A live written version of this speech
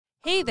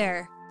Hey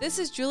there, this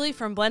is Julie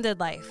from Blended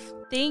Life.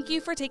 Thank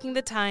you for taking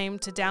the time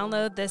to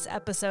download this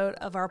episode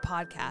of our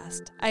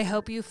podcast. I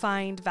hope you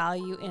find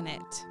value in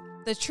it.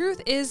 The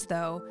truth is,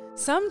 though,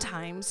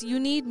 sometimes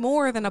you need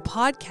more than a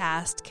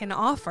podcast can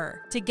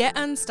offer to get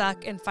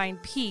unstuck and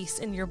find peace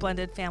in your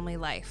blended family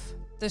life.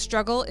 The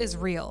struggle is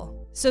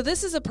real. So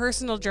this is a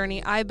personal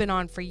journey I've been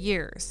on for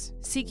years,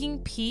 seeking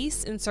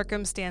peace in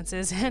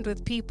circumstances and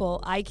with people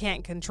I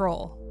can't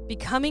control.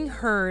 Becoming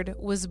Heard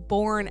was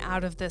born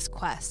out of this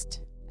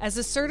quest. As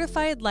a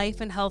certified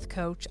life and health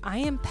coach, I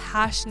am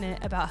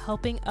passionate about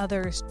helping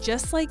others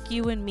just like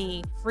you and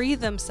me free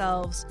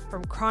themselves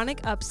from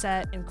chronic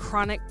upset and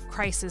chronic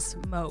crisis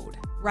mode.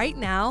 Right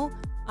now,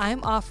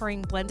 I'm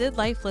offering Blended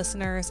Life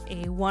listeners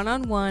a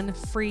one-on-one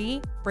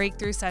free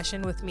breakthrough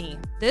session with me.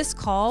 This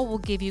call will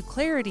give you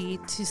clarity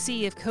to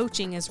see if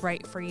coaching is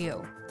right for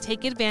you.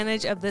 Take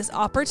advantage of this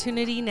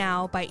opportunity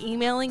now by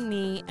emailing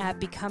me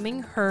at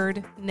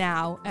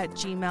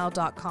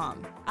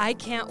becomingheardnow@gmail.com. I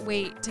can't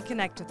wait to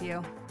connect with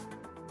you.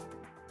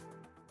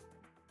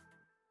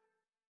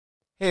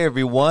 Hey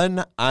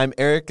everyone, I'm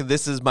Eric.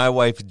 This is my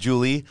wife,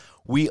 Julie.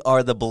 We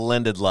are the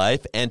Blended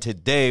Life, and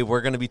today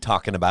we're going to be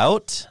talking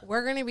about...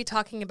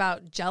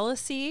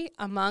 jealousy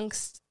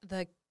amongst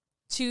the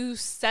two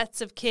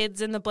sets of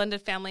kids in the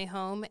blended family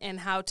home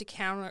and how to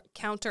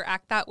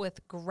counteract that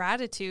with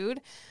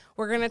gratitude.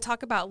 We're going to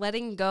talk about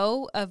letting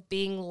go of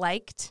being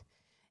liked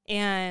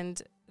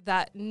and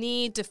that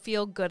need to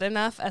feel good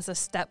enough as a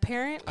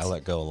step-parent. I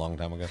let go a long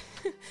time ago.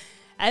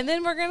 And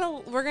then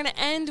we're gonna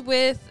end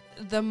with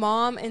the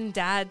mom and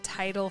dad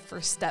title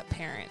for step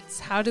parents.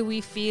 How do we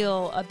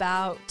feel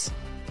about?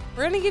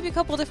 We're gonna give you a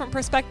couple different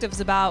perspectives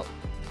about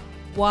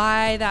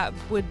why that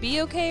would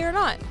be okay or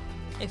not,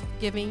 if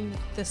giving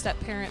the step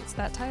parents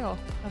that title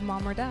of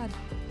mom or dad.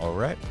 All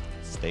right,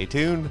 stay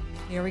tuned.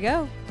 Here we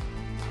go.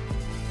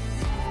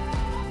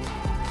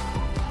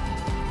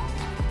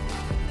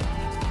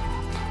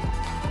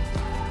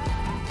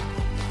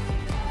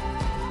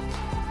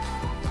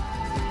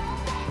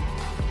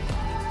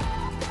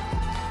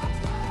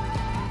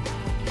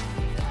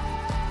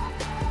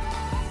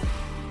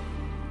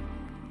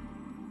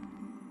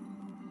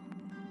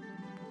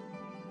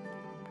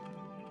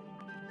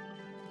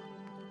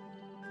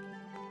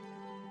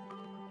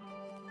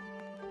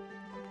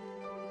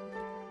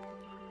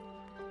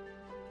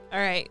 All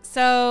right,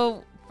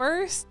 so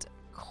first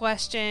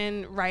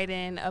question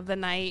write-in of the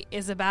night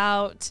is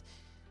about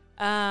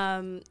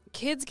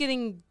kids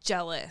getting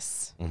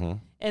jealous. Mm-hmm.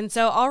 And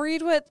so I'll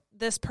read what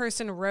this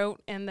person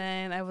wrote, and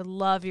then I would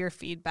love your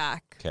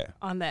feedback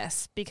on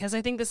this, because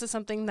I think this is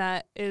something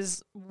that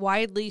is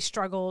widely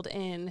struggled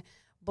in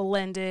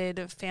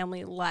blended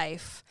family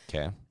life.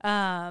 Okay.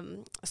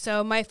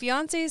 So my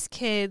fiance's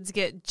kids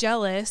get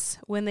jealous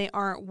when they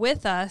aren't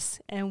with us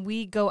and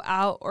we go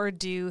out or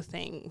do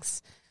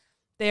things.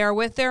 They are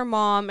with their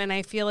mom, and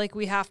I feel like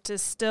we have to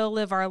still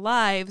live our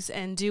lives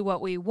and do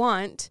what we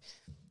want.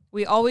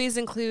 We always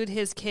include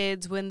his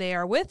kids when they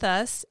are with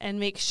us and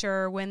make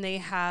sure when they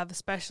have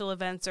special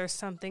events or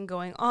something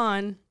going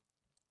on,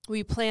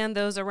 we plan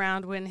those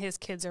around when his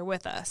kids are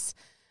with us.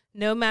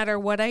 No matter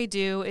what I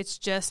do, it's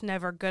just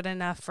never good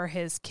enough for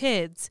his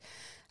kids.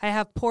 I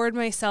have poured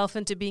myself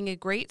into being a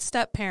great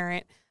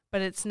step-parent,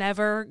 but it's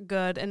never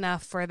good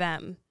enough for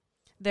them.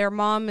 Their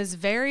mom is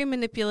very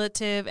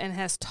manipulative and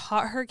has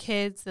taught her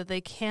kids that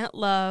they can't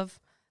love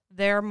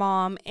their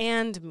mom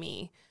and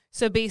me.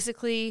 So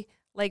basically,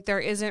 like, there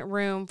isn't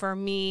room for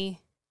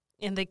me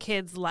in the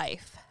kid's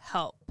life.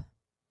 Help.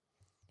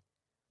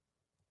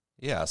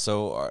 Yeah,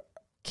 so...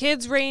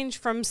 kids range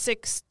from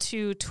 6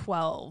 to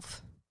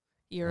 12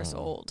 years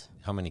old.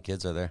 How many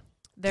kids are there?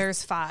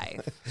 There's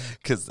 5.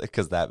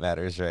 Because that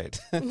matters, right?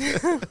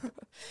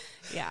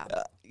 Yeah.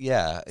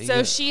 Yeah.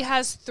 So she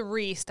has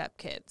 3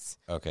 stepkids.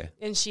 Okay.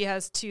 And she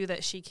has 2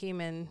 that she came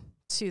in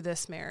to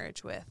this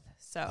marriage with.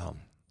 So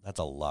that's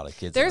a lot of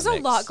kids. There's a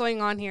lot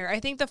going on here. I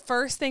think the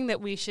first thing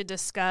that we should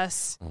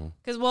discuss,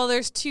 because,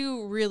 there's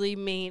 2 really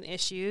main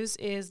issues,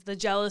 is the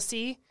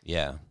jealousy.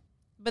 Yeah.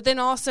 But then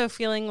also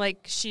feeling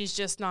like she's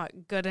just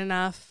not good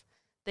enough.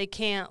 They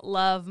can't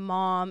love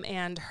mom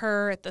and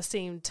her at the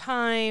same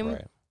time.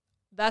 Right.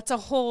 That's a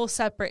whole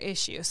separate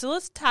issue. So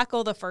let's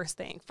tackle the first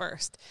thing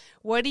first.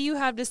 What do you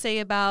have to say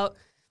about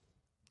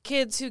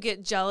kids who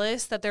get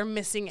jealous that they're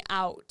missing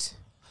out?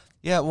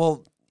 Yeah,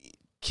 well,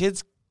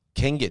 kids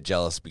can get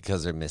jealous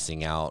because they're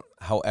missing out.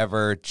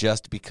 However,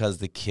 just because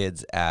the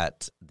kid's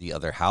at the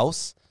other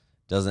house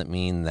doesn't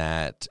mean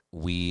that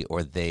we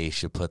or they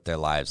should put their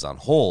lives on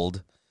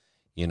hold,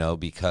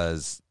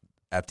 because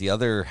at the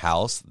other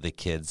house, the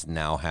kids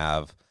now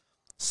have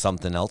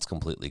something else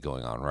completely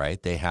going on,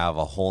 right? They have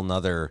a whole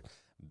nother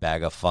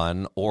bag of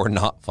fun or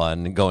not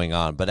fun going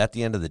on. But at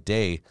the end of the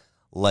day,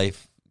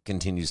 life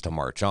continues to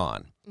march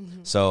on.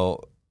 Mm-hmm.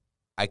 So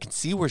I can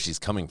see where she's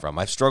coming from.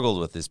 I've struggled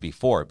with this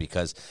before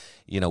because,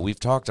 we've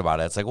talked about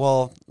it. It's like,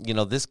 well,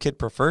 this kid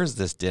prefers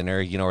this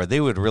dinner, or they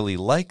would really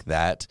like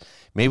that.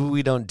 Maybe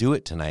we don't do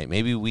it tonight.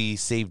 Maybe we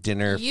save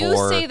dinner for...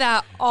 You say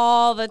that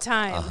all the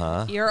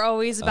time. You're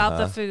always about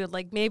the food.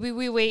 Like, maybe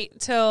we wait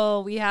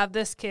till we have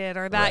this kid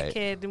or that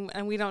kid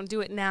and we don't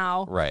do it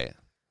now. Right.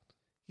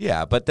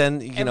 Yeah, but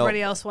then,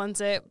 everybody else wants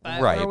it,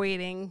 but we're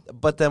waiting.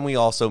 But then we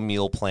also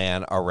meal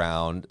plan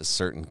around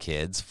certain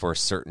kids for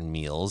certain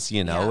meals,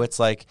 Yeah. It's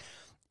like,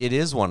 it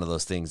is one of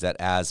those things that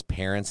as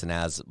parents and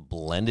as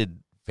blended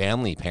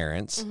family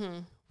parents,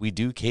 we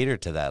do cater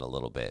to that a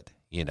little bit,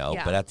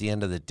 Yeah. But at the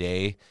end of the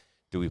day,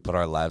 do we put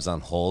our lives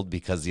on hold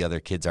because the other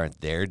kids aren't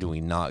there? Do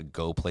we not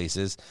go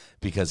places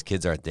because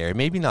kids aren't there?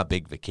 Maybe not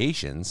big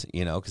vacations,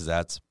 because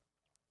that's,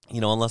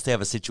 unless they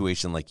have a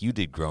situation like you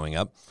did growing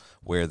up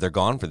where they're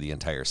gone for the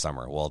entire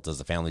summer. Well, does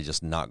the family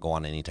just not go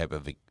on any type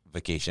of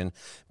vacation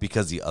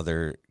because the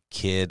other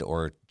kid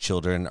or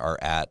children are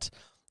at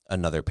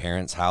another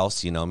parent's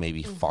house,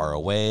 maybe far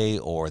away,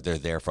 or they're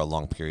there for a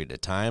long period of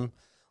time?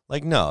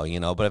 Like, no,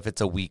 but if it's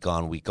a week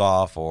on, week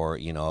off, or,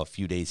 a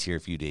few days here, a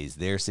few days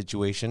there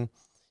situation,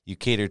 you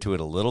cater to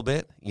it a little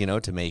bit,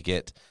 to make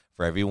it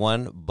for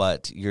everyone.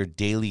 But your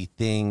daily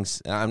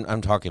things, I'm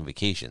talking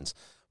vacations,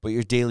 but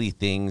your daily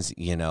things,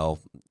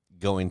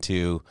 going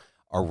to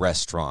a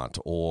restaurant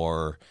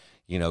or,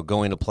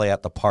 going to play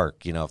at the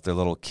park, if they're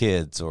little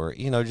kids, or,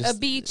 just a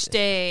beach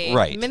day,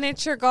 right?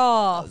 Miniature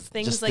golf,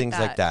 things just like things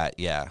that. like that.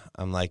 Yeah.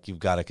 I'm like, you've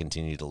got to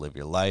continue to live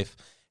your life.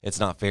 It's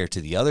not fair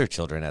to the other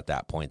children at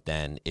that point.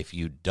 Then if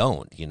you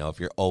don't, if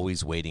you're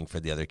always waiting for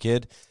the other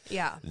kid,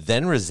 yeah,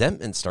 then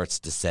resentment starts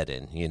to set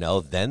in,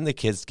 then the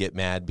kids get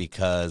mad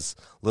because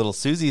little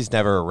Susie's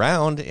never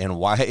around. And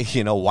why,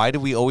 why do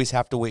we always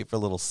have to wait for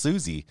little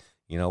Susie?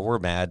 We're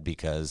mad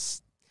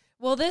because...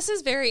 Well, this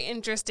is very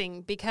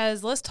interesting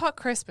because let's talk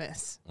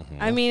Christmas.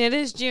 I mean, it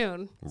is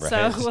June,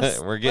 so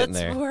we're getting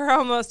there.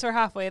 We're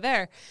halfway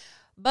there.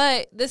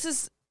 But this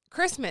is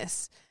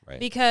Christmas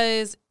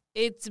because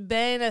it's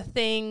been a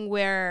thing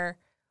where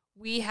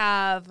we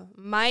have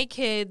my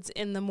kids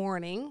in the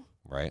morning,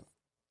 right,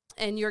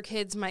 and your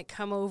kids might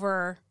come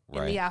over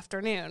in the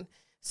afternoon.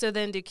 So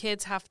then do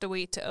kids have to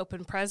wait to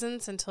open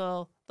presents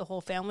until the whole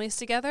family's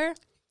together?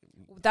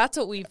 That's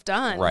what we've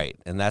done. Right.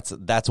 And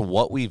that's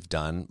what we've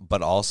done.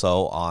 But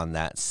also on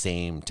that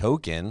same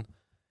token,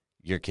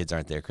 your kids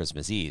aren't there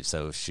Christmas Eve.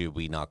 So should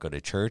we not go to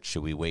church?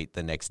 Should we wait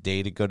the next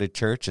day to go to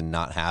church and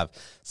not have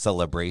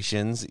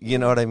celebrations? You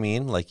know what I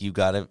mean? Like you've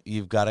got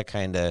to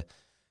kind of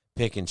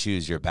pick and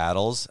choose your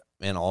battles,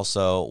 and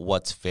also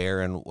what's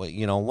fair and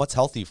what's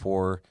healthy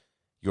for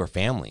your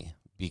family,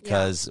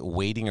 because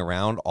waiting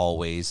around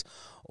always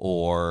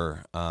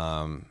or,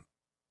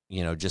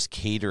 just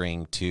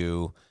catering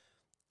to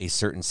a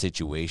certain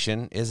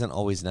situation isn't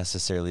always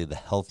necessarily the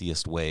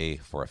healthiest way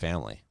for a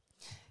family.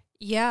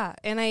 Yeah,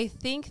 and I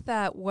think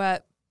that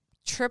what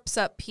trips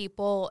up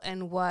people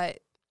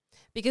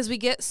because we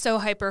get so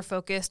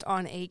hyper-focused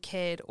on a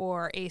kid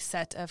or a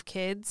set of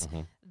kids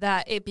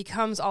that it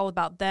becomes all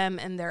about them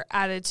and their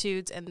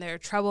attitudes and their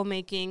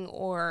troublemaking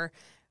or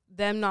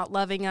them not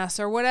loving us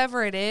or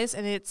whatever it is,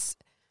 and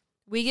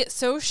we get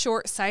so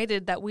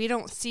short-sighted that we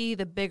don't see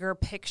the bigger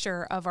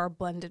picture of our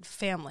blended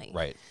family.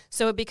 Right.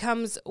 So it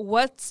becomes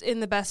what's in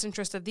the best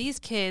interest of these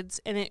kids,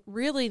 and it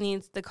really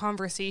needs the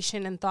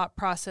conversation and thought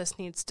process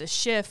needs to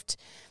shift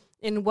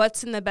in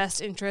what's in the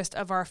best interest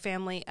of our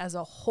family as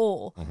a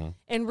whole.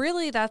 And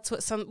really that's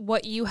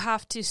what you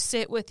have to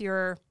sit with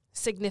your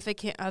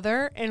significant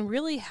other and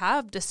really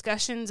have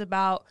discussions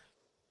about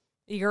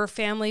your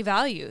family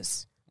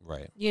values.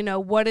 Right.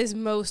 What is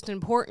most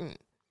important.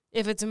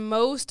 If it's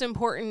most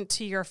important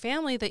to your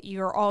family that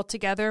you're all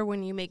together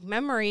when you make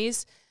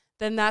memories,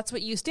 then that's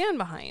what you stand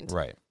behind.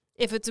 Right.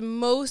 If it's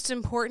most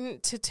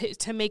important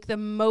to make the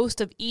most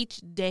of each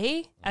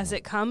day as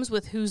it comes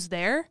with who's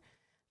there,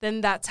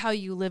 then that's how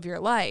you live your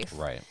life.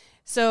 Right.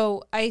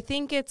 So I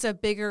think it's a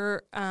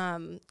bigger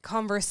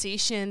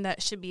conversation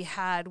that should be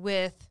had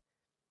with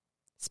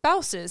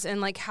spouses and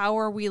like, how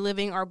are we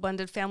living our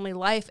blended family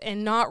life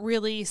and not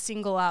really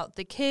single out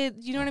the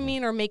kids, you know what I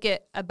mean? Or make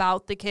it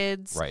about the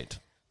kids. Right.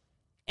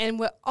 And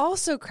what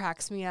also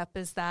cracks me up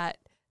is that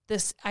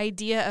this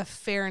idea of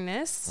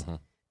fairness,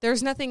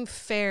 there's nothing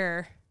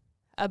fair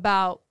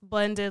about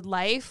blended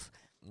life.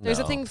 There's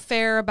nothing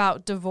fair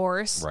about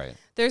divorce. Right.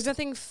 There's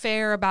nothing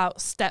fair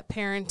about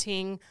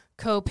step-parenting,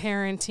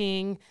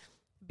 co-parenting,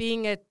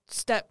 being a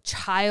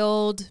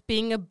stepchild,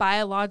 being a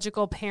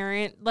biological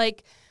parent.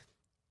 Like,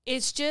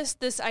 it's just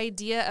this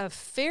idea of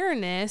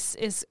fairness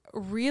is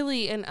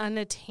really an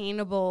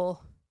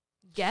unattainable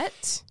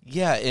get.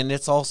 Yeah, and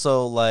it's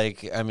also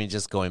like, I mean,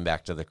 just going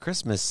back to the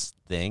Christmas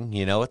thing,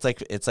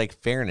 it's like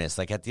fairness.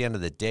 Like at the end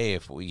of the day,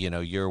 if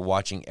you're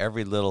watching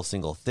every little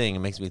single thing, it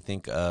makes me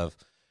think of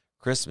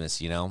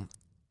Christmas.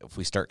 If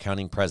we start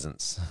counting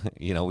presents,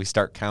 we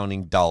start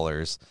counting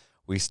dollars,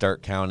 we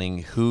start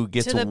counting who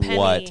gets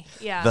what,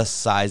 the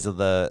size of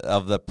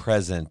the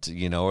present,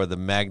 or the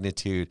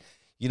magnitude.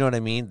 You know what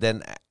I mean?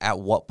 Then at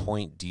what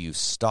point do you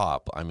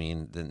stop? I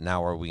mean, then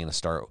now are we going to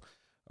start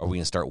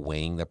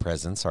weighing the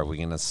presents? Are we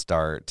going to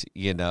start,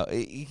 you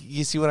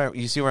see where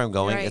I'm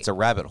going? Right. It's a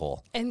rabbit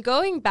hole. And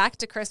going back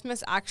to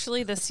Christmas,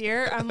 actually this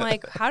year, I'm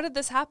like, how did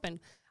this happen?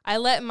 I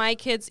let my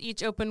kids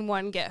each open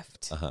one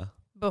gift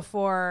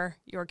before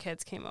your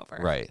kids came over.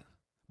 Right.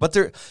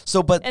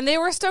 And they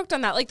were stoked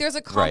on that. Like there's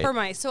a compromise.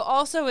 Right. So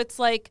also it's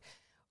like,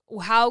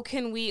 how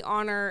can we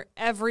honor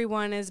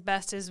everyone as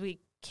best as we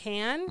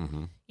can?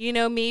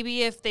 Mm-hmm.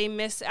 Maybe if they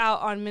miss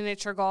out on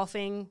miniature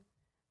golfing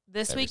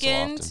this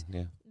weekend, so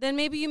often, then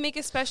maybe you make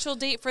a special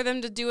date for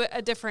them to do it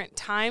a different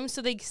time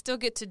so they still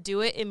get to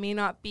do it. It may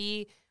not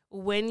be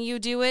when you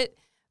do it,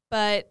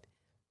 but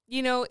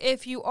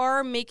if you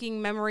are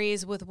making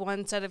memories with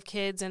one set of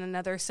kids and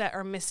another set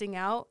are missing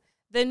out,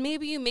 then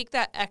maybe you make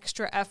that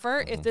extra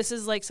effort. Mm-hmm. If this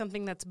is like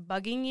something that's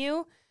bugging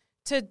you,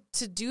 to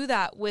do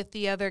that with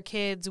the other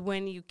kids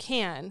when you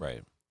can.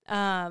 Right.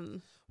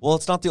 Well,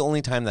 it's not the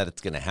only time that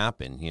it's going to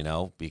happen,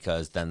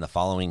 because then the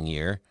following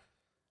year,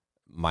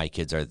 my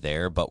kids are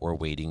there, but we're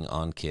waiting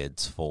on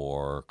kids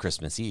for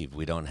Christmas Eve.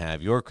 We don't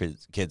have your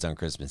kids on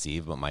Christmas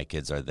Eve, but my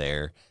kids are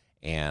there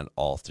and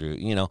all through,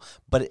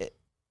 but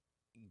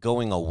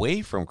going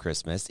away from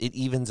Christmas, it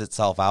evens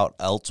itself out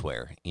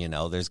elsewhere.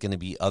 There's going to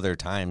be other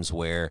times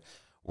where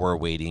we're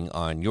waiting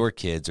on your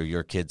kids or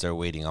your kids are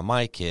waiting on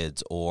my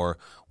kids, or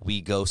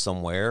we go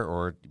somewhere,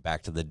 or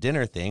back to the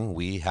dinner thing.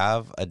 We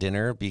have a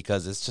dinner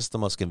because it's just the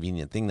most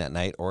convenient thing that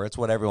night, or it's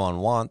what everyone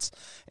wants.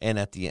 And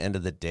at the end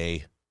of the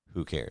day,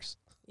 who cares?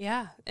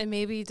 Yeah, and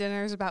maybe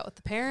dinner's about what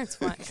the parents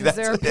want because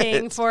they're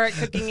paying for it,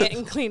 cooking it,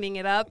 and cleaning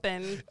it up,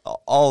 and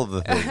all of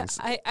the things.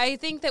 I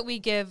think that we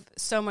give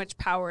so much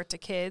power to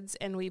kids,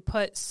 and we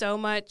put so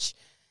much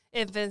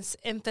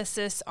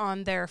emphasis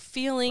on their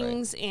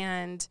feelings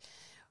and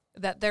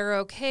that they're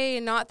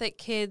okay. Not that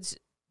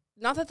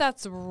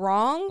that's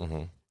wrong.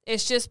 Mm-hmm.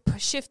 It's just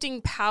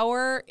shifting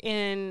power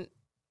in.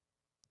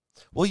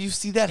 Well, you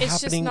see that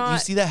happening. You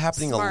see that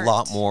happening smart. A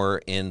lot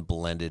more in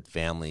blended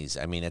families.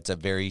 I mean, it's a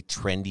very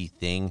trendy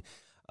thing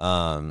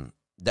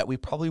that we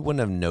probably wouldn't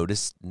have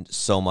noticed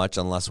so much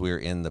unless we were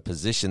in the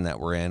position that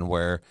we're in,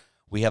 where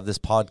we have this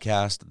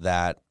podcast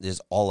that is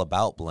all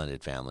about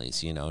blended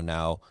families.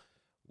 Now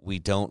we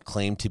don't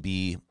claim to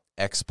be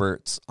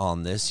experts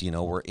on this.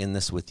 We're in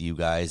this with you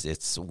guys.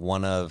 It's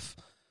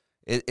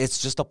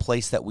it's just a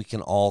place that we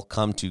can all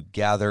come to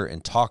gather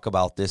and talk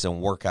about this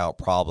and work out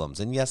problems.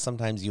 And yes,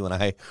 sometimes you and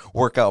I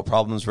work out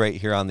problems right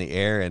here on the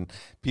air, and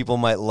people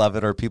might love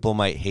it or people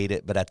might hate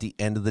it. But at the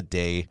end of the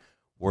day,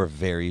 we're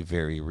very,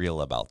 very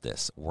real about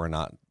this. We're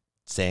not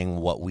saying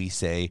what we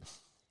say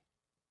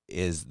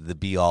is the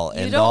be all end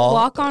all. You don't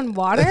walk on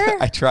water?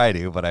 I try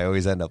to, but I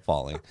always end up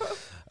falling.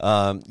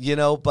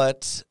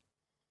 But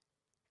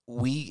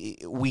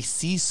we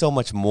see so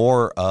much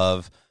more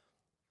of.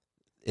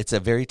 It's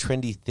a very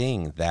trendy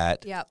thing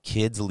that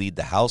kids lead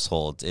the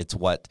households. It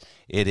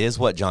is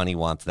what Johnny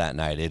wants that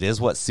night. It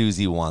is what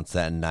Susie wants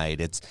that night.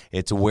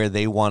 It's where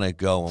they want to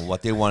go and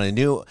what they want to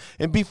do.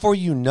 And before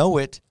you know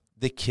it,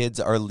 the kids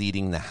are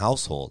leading the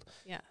household.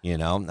 Yeah.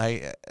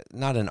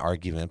 Not an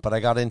argument, but I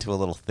got into a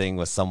little thing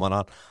with someone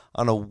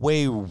on a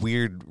way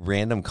weird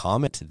random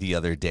comment the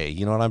other day.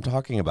 You know what I'm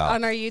talking about?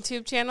 On our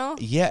YouTube channel?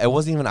 Yeah, it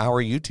wasn't even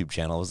our YouTube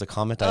channel. It was a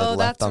comment I had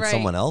left on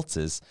someone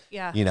else's.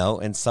 Yeah.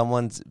 And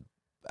someone's.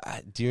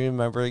 Do you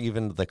remember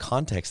even the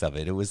context of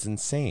it? It was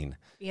insane.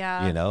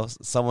 Yeah.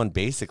 Someone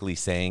basically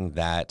saying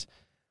that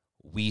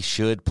we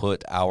should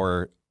put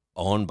our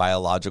own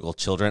biological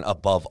children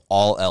above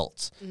all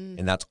else.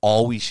 And that's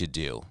all we should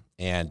do.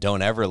 And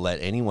don't ever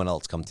let anyone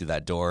else come through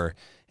that door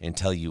and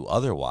tell you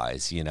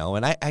otherwise,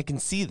 And I can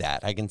see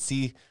that. I can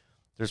see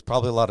there's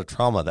probably a lot of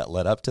trauma that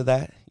led up to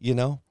that,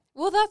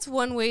 Well, that's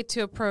one way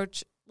to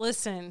approach.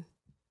 Listen.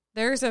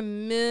 There's a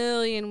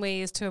million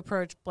ways to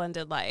approach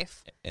blended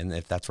life. And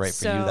if that's right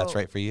for you, that's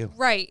right for you.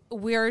 Right.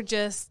 We're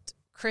just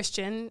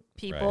Christian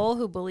people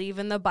who believe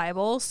in the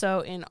Bible. So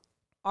in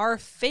our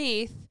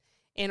faith,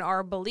 in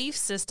our belief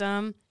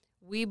system,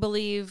 we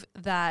believe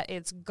that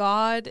it's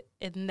God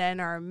and then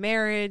our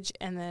marriage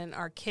and then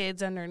our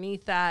kids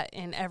underneath that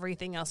and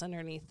everything else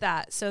underneath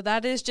that. So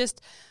that is just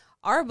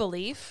our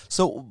belief.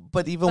 So,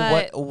 but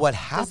what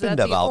happened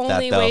about that,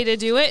 though? The only way to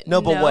do it?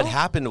 No, but what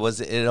happened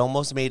was it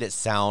almost made it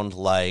sound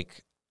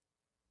like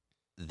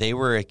they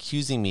were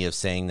accusing me of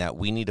saying that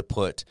we need to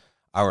put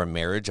our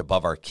marriage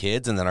above our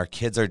kids, and then our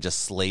kids are just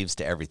slaves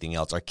to everything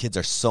else. Our kids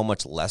are so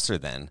much lesser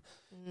than,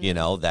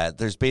 that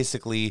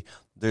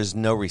there's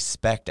no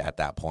respect at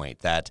that point.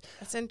 That's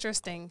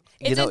interesting.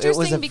 It's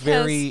interesting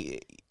because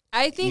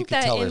I think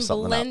that in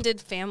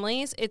blended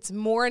families, it's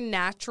more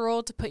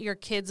natural to put your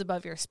kids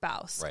above your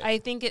spouse. Right. I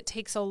think it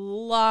takes a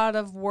lot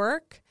of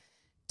work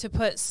to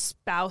put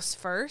spouse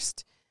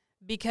first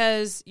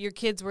because your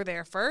kids were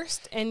there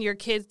first and your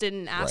kids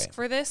didn't ask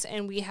for this.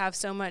 And we have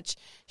so much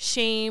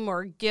shame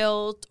or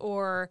guilt,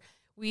 or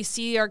we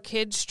see our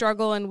kids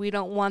struggle and we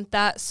don't want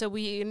that. So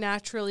we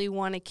naturally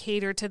want to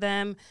cater to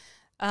them.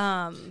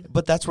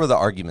 But that's where the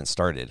argument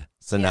started.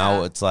 So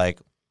now it's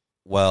like,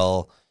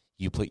 well,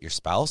 you put your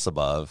spouse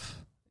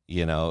above,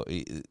 you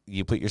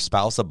put your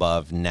spouse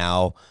above,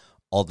 now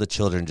all the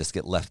children just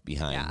get left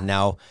behind.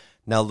 Yeah.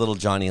 Now little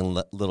Johnny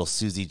and little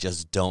Susie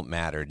just don't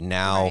matter.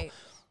 Now Right.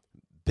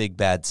 big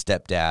bad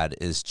stepdad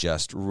is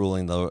just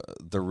ruling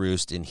the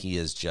roost, and he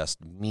is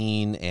just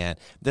mean, and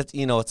that's,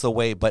 it's the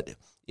way. But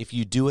if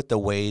you do it the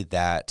way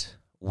that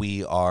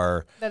we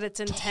are, That it's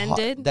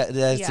intended. that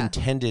it's Yeah.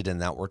 intended,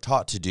 and that we're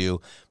taught to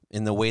do,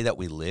 in the way that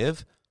we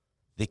live,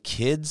 the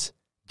kids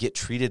get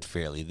treated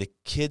fairly. The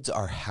kids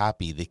are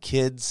happy. The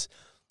kids,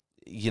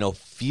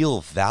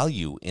 feel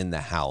value in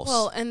the house.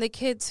 Well, and the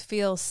kids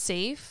feel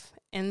safe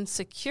and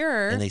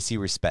secure. And they see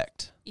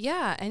respect.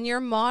 Yeah, and you're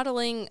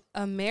modeling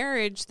a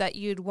marriage that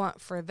you'd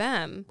want for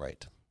them.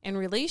 Right. And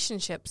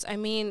relationships. I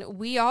mean,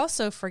 we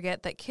also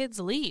forget that kids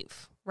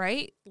leave,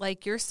 right?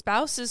 Like your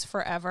spouse is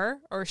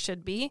forever, or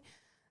should be.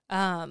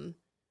 And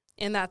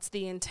that's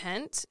the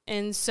intent.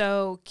 And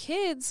so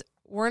kids,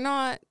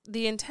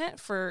 the intent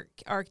for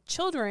our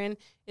children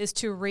is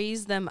to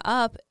raise them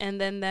up, and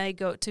then they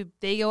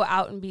go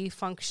out and be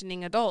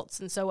functioning adults.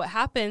 And so what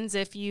happens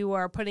if you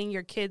are putting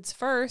your kids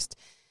first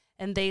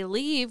and they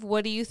leave?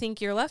 What do you think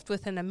you're left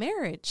with in a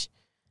marriage?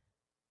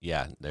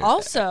 Yeah.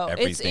 Also,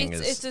 everything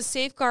it's a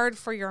safeguard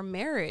for your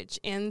marriage.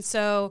 And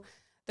so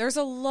there's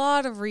a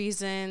lot of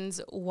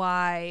reasons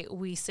why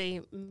we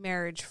say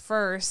marriage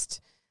first.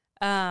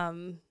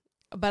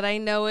 But I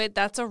know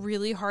that's a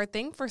really hard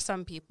thing for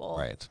some people.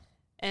 Right.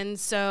 And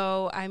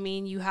so, I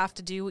mean, you have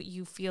to do what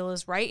you feel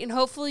is right. And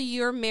hopefully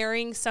you're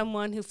marrying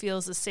someone who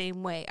feels the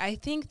same way. I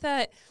think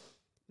that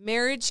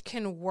marriage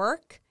can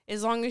work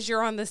as long as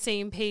you're on the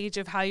same page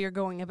of how you're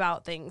going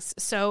about things.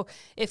 So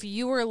if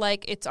you were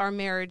like, it's our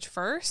marriage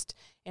first,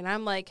 and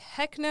I'm like,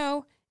 heck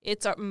no,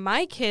 it's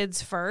my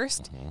kids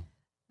first,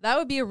 that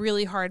would be a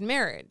really hard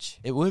marriage.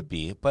 It would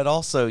be. But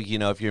also,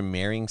 if you're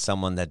marrying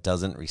someone that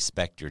doesn't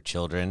respect your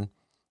children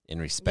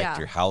and respect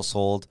your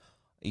household,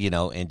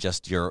 and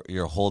just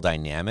your whole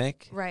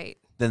dynamic, right,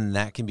 then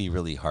that can be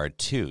really hard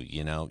too.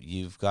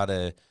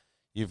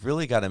 You've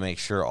really got to make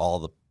sure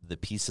all the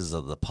pieces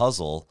of the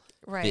puzzle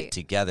fit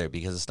together,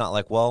 because it's not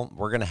like, well,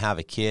 we're going to have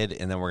a kid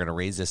and then we're going to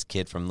raise this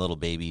kid from little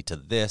baby to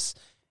this,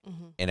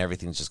 and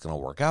everything's just going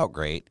to work out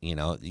great.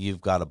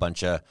 You've got a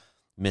bunch of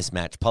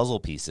mismatched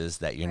puzzle pieces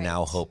that you're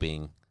now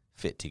hoping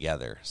fit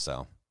together.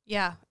 So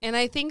yeah, and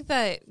I think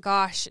that,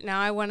 gosh, now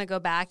I want to go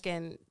back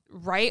and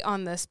write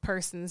on this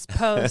person's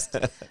post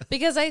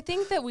because I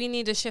think that we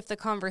need to shift the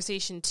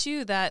conversation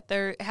too, that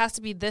there has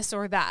to be this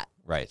or that.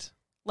 Right.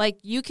 Like,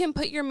 you can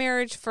put your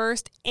marriage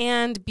first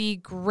and be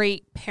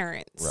great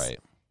parents. Right.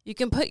 You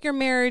can put your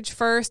marriage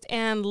first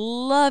and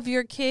love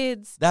your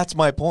kids. That's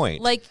my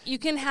point. Like, you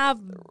can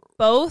have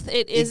both.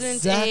 It isn't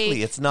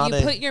exactly. It's not you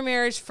put your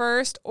marriage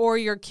first or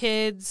your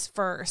kids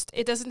first.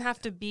 It doesn't have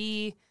to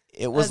be.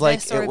 It was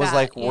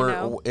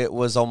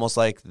almost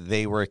like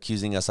they were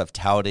accusing us of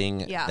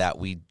touting that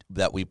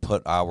we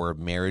put our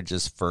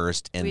marriages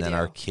first, and then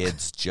our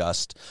kids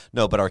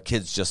but our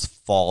kids just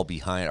fall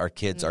behind. Our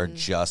kids are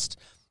just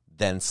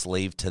then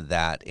slave to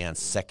that and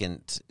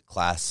second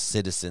class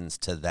citizens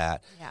to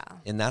that. Yeah.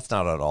 And that's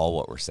not at all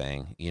what we're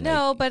saying.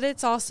 No, but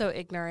it's also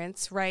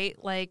ignorance, right?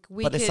 Like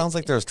it sounds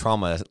like there's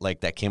trauma like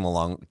that came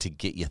along to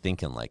get you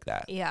thinking like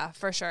that. Yeah,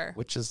 for sure.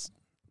 Which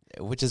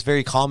is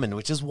very common,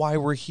 which is why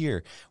we're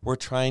here. We're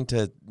trying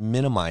to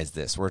minimize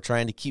this. We're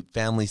trying to keep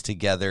families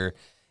together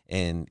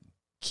and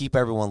keep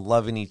everyone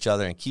loving each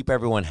other and keep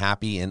everyone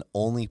happy and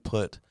only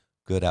put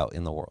good out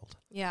in the world.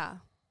 Yeah.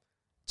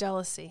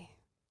 Jealousy.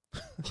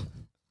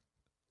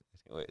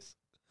 Anyways.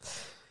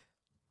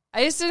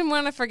 I just didn't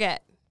want to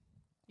forget.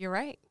 You're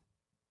right.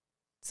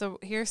 So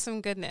here's some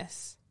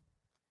goodness.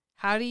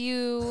 How do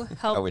you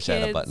help I wish kids? I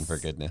had a button for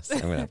goodness. I'm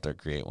going to have to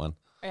create one.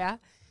 Yeah.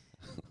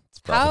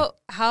 Probably...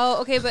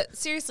 okay, but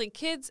seriously,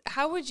 kids,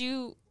 how would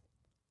you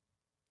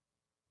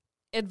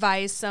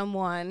advise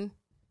someone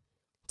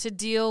to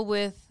deal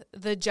with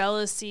the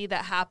jealousy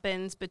that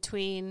happens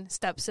between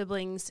step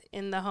siblings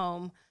in the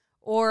home,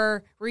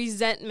 or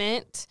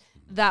resentment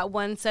that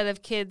one set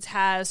of kids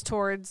has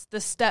towards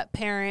the step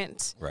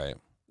parent? Right.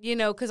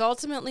 Because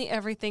ultimately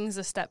everything's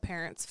the step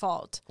parent's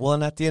fault. Well,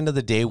 and at the end of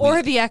the day,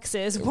 or the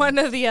exes, one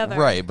or the other.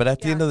 Right, but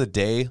at the end of the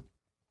day,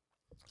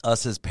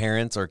 us as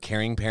parents or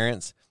caring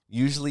parents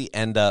usually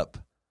end up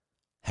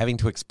having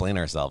to explain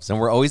ourselves. And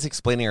we're always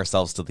explaining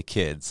ourselves to the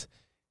kids.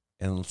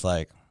 And it's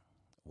like,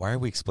 why are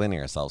we explaining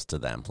ourselves to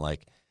them?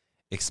 Like,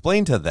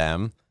 explain to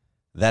them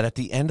that at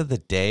the end of the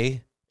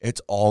day,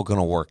 it's all going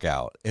to work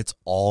out. It's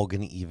all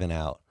going to even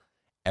out.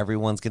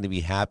 Everyone's going to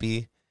be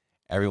happy.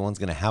 Everyone's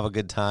going to have a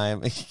good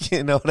time.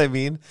 You know what I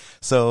mean?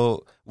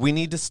 So we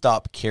need to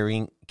stop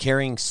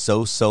caring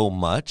so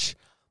much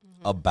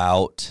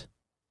about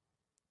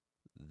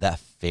that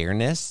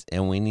fairness,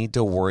 and we need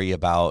to worry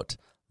about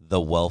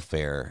the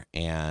welfare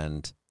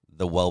and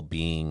the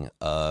well-being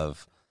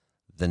of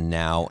the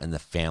now and the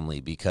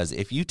family. Because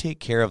if you take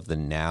care of the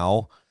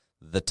now,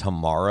 the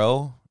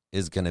tomorrow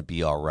is going to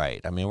be all right.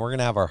 I mean, we're going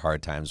to have our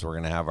hard times. We're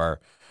going to have our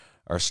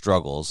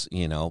struggles,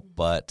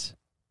 but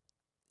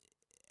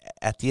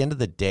at the end of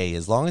the day,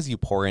 as long as you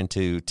pour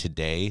into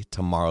today,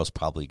 tomorrow's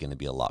probably going to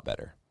be a lot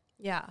better.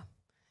 Yeah.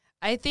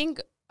 I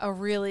think a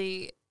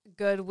really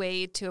good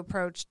way to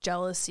approach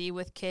jealousy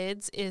with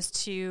kids is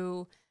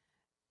to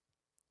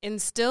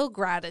instill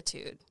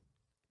gratitude,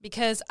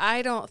 because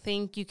I don't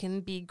think you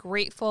can be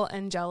grateful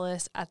and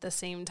jealous at the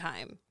same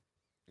time.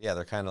 Yeah,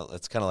 it's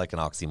kind of like an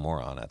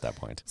oxymoron at that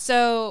point.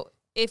 So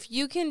if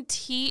you can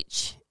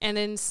teach and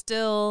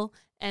instill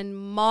and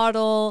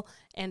model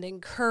and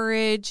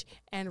encourage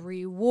and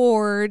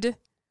reward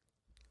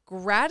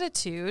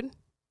gratitude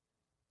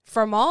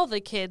from all the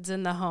kids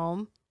in the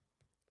home,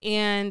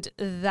 and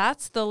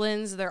that's the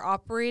lens they're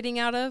operating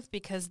out of,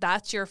 because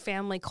that's your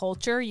family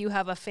culture. You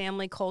have a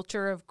family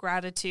culture of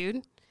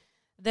gratitude.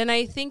 Then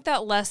I think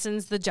that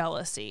lessens the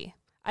jealousy.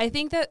 I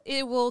think that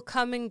it will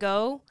come and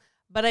go,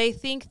 but I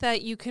think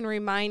that you can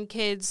remind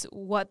kids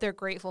what they're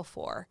grateful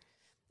for,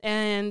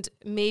 and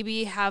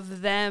maybe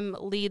have them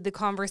lead the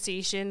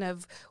conversation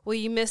of, well,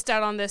 you missed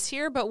out on this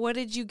here, but what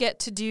did you get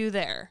to do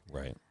there?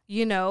 Right.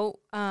 You know,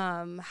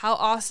 how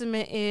awesome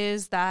it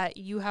is that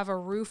you have a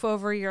roof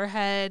over your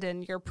head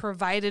and you're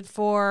provided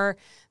for,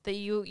 that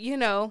you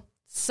know,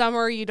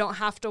 summer you don't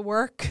have to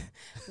work.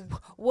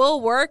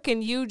 We'll work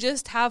and you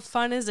just have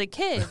fun as a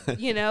kid,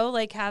 you know,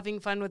 like having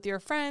fun with your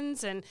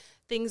friends, and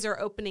things are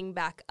opening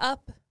back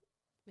up.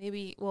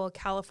 Maybe, well,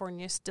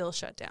 California's still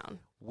shut down.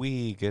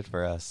 Good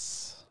for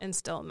us. And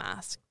still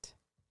masked.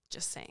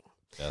 Just saying.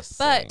 Just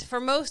but saying. for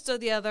most of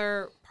the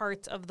other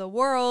parts of the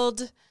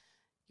world,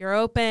 you're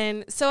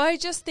open. So I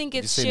just think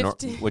it's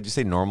shifting. Would you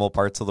say normal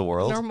parts of the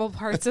world? Normal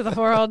parts of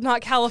the world. Not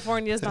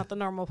California is not the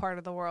normal part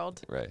of the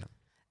world. Right.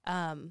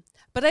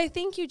 But I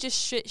think you just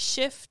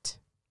shift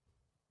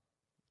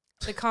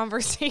the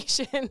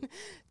conversation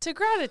to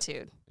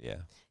gratitude. Yeah.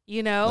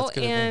 You know, That's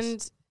good and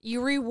advice.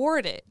 You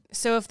reward it.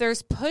 So if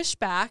there's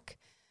pushback,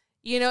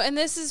 you know, and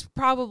this is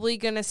probably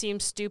going to seem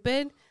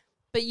stupid,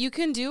 but you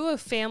can do a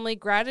family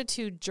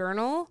gratitude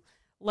journal.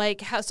 Like,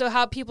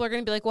 how people are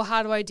going to be like, well,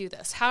 how do I do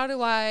this? How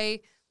do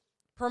I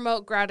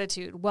promote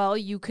gratitude? Well,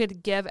 you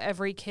could give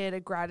every kid a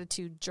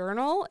gratitude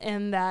journal,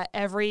 and that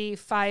every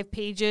 5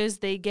 pages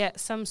they get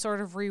some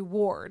sort of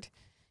reward.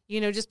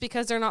 You know, just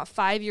because they're not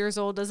 5 years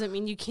old doesn't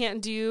mean you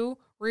can't do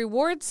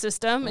reward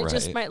system. It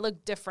just might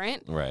look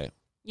different. Right.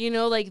 You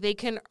know, like they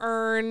can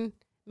earn,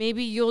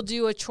 maybe you'll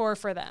do a chore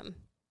for them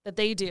that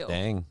they do.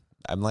 Dang.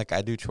 I'm like,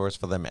 I do chores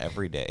for them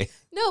every day.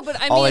 No, but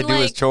I All mean, I do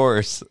is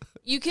chores.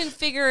 You can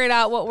figure it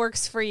out what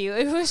works for you.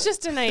 It was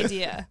just an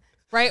idea,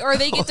 right? Or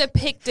they get to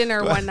pick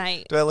dinner one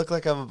night. Do I look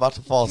like I'm about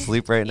to fall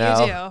asleep right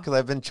now? You do. Because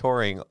I've been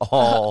choring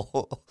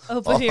all.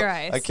 Open your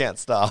eyes. I can't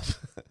stop.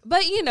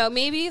 But, you know,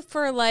 maybe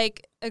for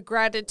like a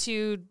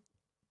gratitude,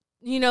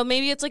 you know,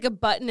 maybe it's like a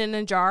button in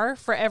a jar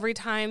for every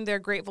time they're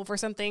grateful for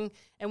something.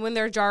 And when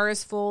their jar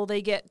is full,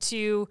 they get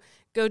to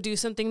go do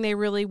something they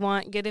really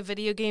want, get a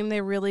video game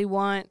they really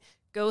want,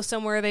 go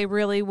somewhere they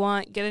really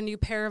want, get a new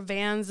pair of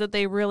Vans that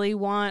they really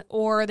want,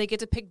 or they get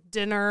to pick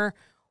dinner,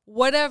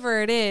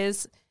 whatever it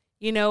is,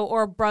 you know,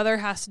 or brother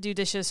has to do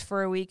dishes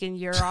for a week and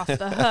you're off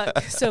the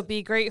hook. So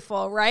be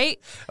grateful, right?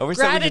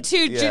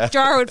 Gratitude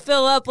jar would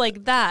fill up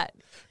like that.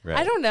 Right.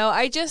 I don't know.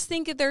 I just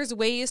think that there's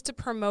ways to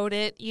promote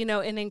it, you know,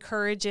 and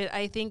encourage it.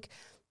 I think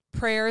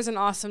prayer is an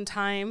awesome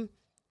time.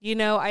 You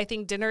know, I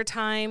think dinner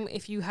time,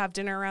 if you have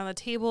dinner around the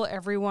table,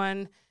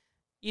 everyone,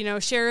 you know,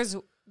 shares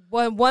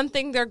one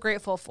thing they're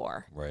grateful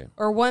for. Right.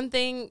 Or one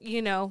thing,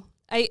 you know,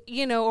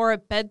 or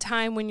at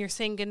bedtime when you're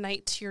saying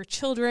goodnight to your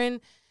children.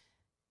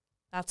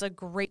 That's a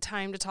great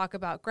time to talk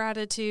about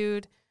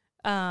gratitude.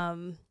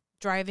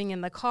 Driving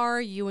in the car,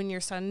 you and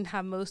your son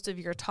have most of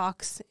your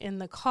talks in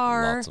the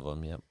car. Lots of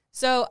them, yep.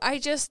 So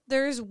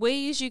there's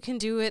ways you can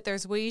do it.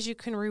 There's ways you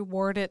can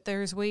reward it.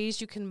 There's ways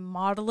you can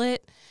model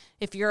it.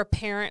 If you're a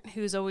parent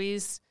who's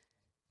always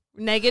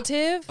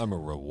negative. I'm a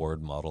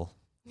reward model.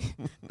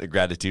 A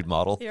gratitude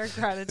model. You're a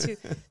gratitude.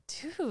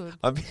 Dude,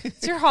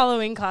 it's your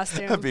Halloween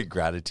costume. I'll be a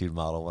gratitude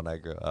model when I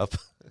grow up.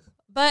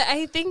 But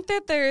I think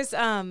that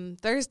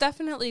there's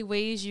definitely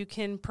ways you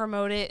can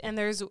promote it, and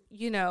there's,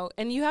 you know,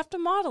 and you have to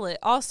model it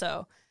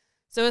also.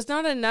 So it's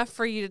not enough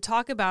for you to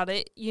talk about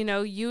it. You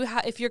know,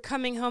 if you're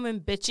coming home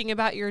and bitching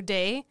about your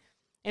day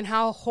and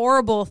how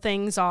horrible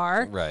things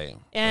are, right,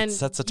 and that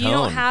sets a tone. You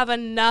don't have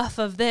enough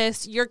of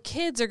this, your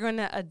kids are going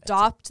to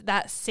adopt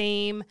that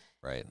same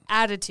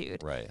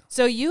attitude. Right.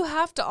 So you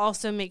have to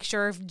also make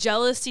sure if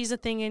jealousy is a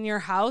thing in your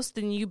house,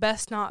 then you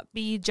best not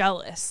be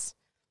jealous.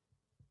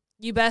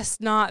 You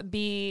best not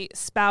be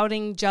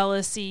spouting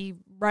jealousy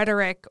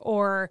rhetoric,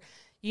 or,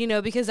 you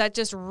know, because that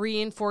just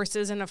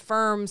reinforces and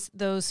affirms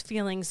those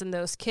feelings in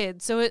those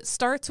kids. So it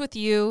starts with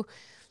you,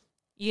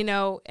 you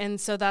know,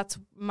 and so that's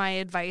my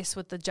advice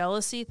with the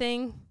jealousy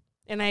thing.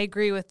 And I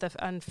agree with the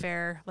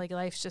unfair, like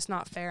life's just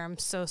not fair. I'm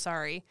so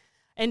sorry.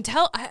 And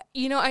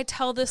I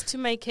tell this to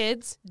my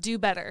kids, do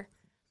better.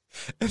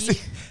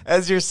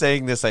 As you're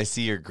saying this, I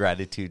see your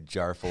gratitude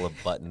jar full of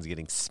buttons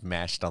getting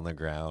smashed on the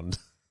ground.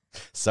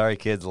 Sorry,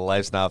 kids,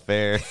 life's not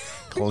fair.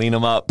 Clean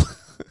them up.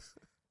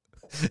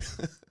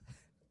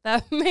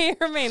 That may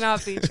or may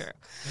not be true.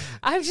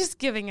 I'm just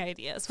giving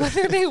ideas.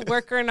 Whether they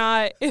work or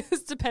not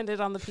is dependent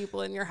on the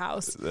people in your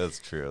house. That's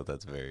true.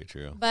 That's very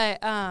true. But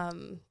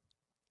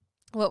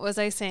what was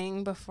I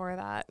saying before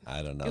that?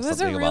 I don't know. It was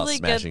Something a really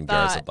about smashing good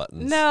jars thought. of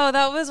buttons. No,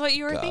 that was what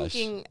you were Gosh.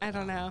 thinking. I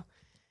don't know.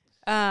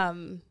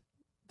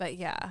 But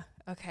yeah.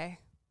 Okay.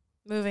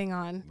 Moving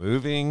on.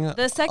 Moving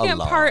The second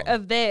along. part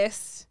of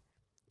this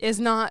is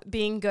not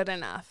being good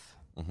enough.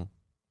 Mhm.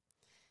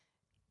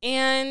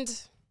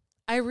 And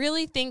I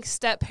really think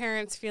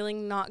step-parents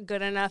feeling not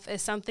good enough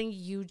is something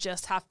you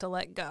just have to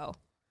let go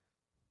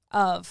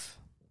of.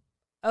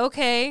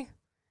 Okay,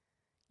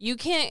 you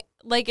can't,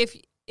 like,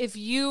 if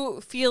you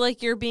feel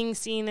like you're being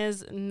seen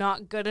as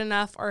not good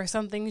enough or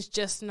something's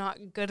just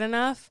not good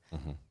enough,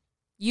 Mhm.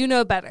 you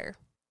know better,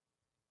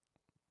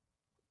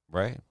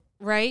 Right.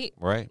 right?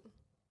 Right.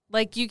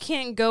 Like, you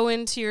can't go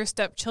into your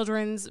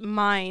stepchildren's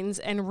minds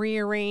and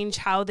rearrange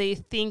how they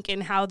think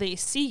and how they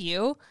see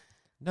you.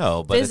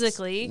 No, but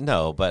Physically.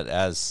 but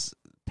as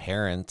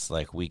parents,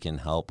 like, we can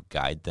help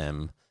guide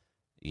them,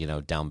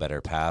 down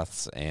better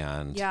paths.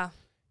 And, Yeah.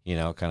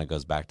 it kind of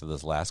goes back to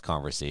this last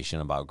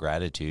conversation about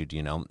gratitude.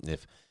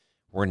 If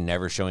we're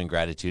never showing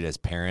gratitude as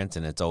parents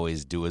and it's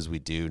always do as we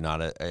do,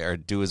 or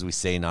do as we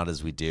say, not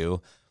as we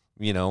do,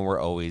 we're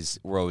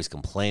always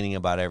complaining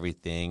about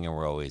everything, and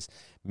we're always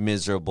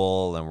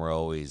miserable, and we're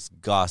always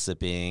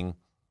gossiping.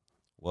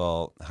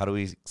 Well, how do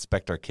we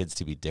expect our kids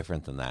to be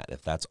different than that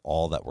if that's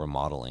all that we're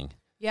modeling?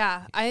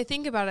 Yeah, I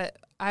think about it.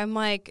 I'm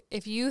like,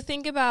 if you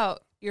think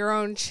about your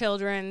own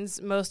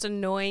children's most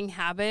annoying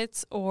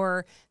habits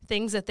or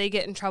things that they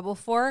get in trouble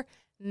for,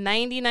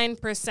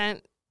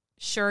 99%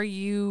 sure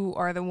you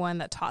are the one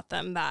that taught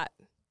them that.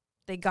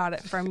 They got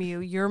it from you.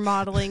 You're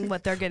modeling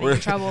what they're getting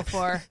in trouble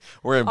for.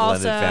 We're in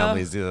blended Also-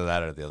 families. Either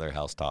that or the other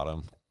house taught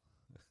them.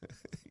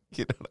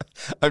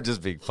 I'm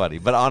just being funny.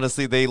 But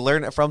honestly, they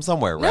learn it from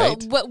somewhere, right?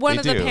 No, but one They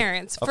of the do.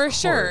 parents, Of for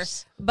sure.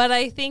 course. But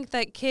I think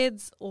that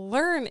kids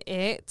learn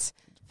it.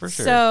 For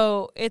sure.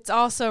 So it's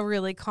also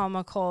really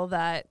comical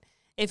that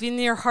if in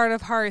your heart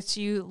of hearts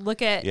you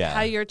look at Yeah.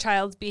 how your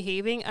child's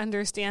behaving,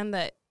 understand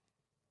that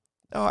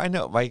Oh, I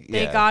know.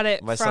 They got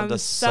it My son from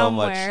does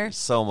somewhere.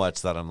 so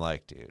much that I'm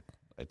like, dude,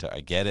 I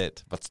get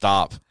it, but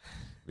stop,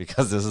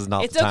 because this is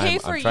not it's the time. okay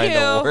for I'm trying to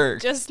you,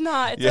 work. just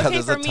not. It's yeah, okay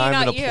there's for a me, time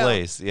not and a you.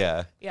 place.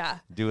 Yeah, Yeah,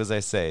 do as I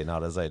say,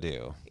 not as I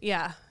do.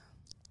 yeah.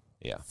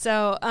 Yeah.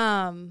 So,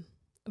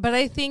 but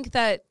I think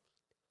that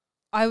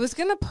I was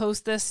gonna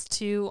post this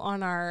too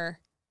on our.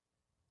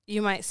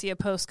 You might see a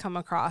post come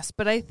across,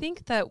 but I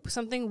think that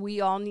something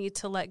we all need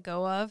to let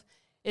go of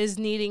is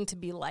needing to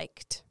be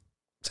liked.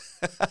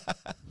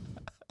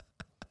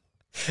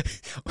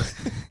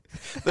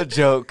 The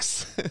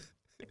jokes.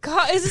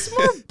 God, is this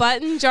more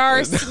button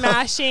jar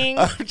smashing?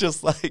 I'm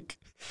just like.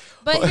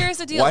 But here's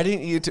the deal. Why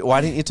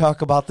didn't you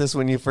talk about this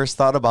when you first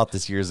thought about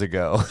this years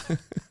ago?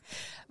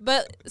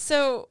 But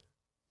so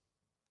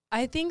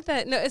I think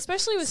that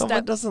especially with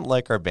Someone doesn't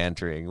like our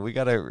bantering. We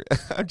gotta.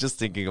 I'm just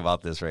thinking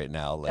about this right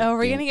now. Like, are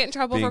we gonna get in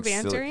trouble for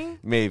being silly. bantering?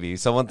 Maybe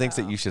someone thinks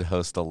that you should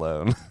host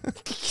alone.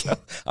 So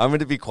I'm going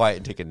to be quiet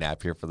and take a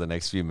nap here for the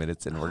next few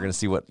minutes, and we're going to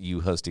see what you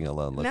hosting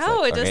alone looks like.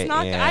 No, it does Okay,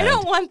 not. I and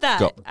don't want that.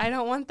 go. I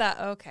don't want that.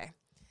 Okay.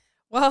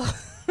 Well,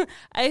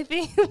 I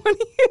think what are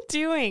you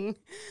doing?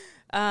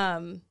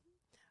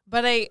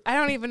 But I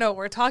don't even know what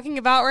we're talking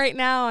about right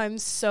now. I'm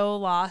so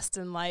lost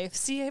in life.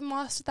 See, I'm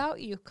lost without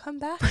you. Come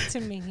back to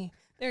me.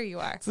 There you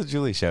are. It's the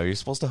Julie Show. You're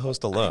supposed to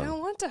host I alone. don't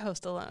want to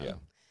host alone.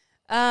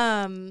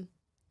 Yeah.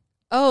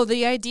 Oh,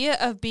 the idea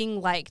of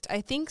being liked.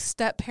 I think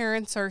step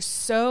parents are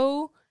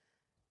so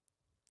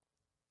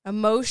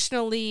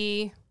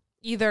emotionally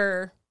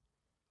either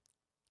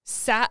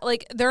sad,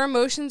 like their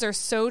emotions are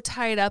so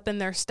tied up in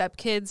their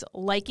stepkids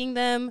liking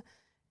them,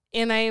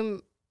 and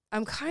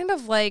I'm kind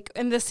of like,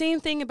 and the same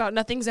thing about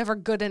nothing's ever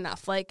good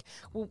enough. Like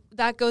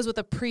that goes with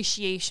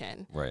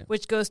appreciation, Right.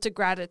 which goes to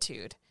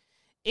gratitude.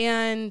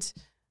 And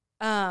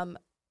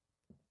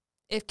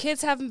if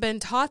kids haven't been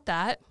taught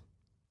that,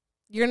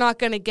 you're not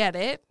going to get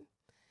it.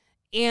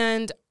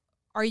 And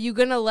are you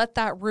going to let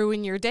that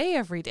ruin your day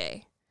every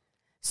day?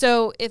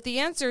 So if the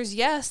answer is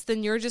yes,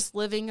 then you're just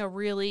living a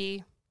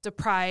really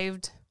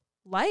deprived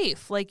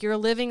life. Like you're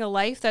living a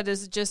life that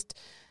is just,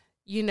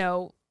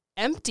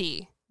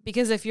 empty.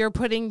 Because if you're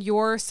putting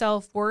your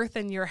self-worth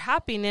and your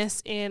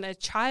happiness in a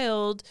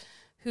child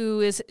who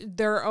is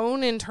their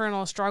own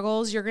internal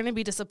struggles, you're going to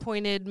be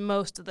disappointed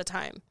most of the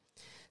time.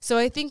 So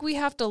I think we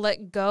have to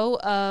let go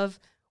of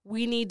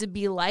we need to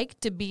be liked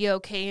to be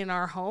okay in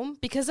our home,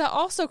 because that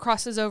also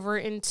crosses over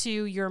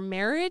into your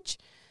marriage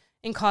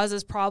and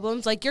causes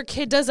problems. Like your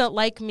kid doesn't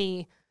like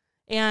me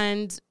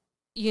and,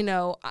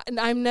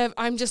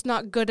 I'm just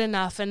not good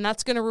enough, and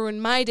that's going to ruin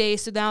my day.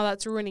 So now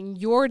that's ruining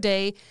your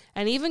day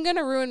and even going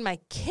to ruin my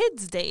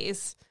kids'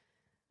 days.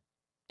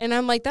 And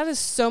I'm like, that is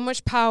so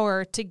much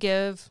power to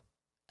give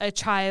a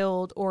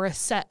child or a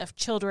set of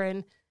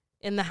children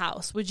in the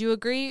house. Would you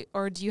agree,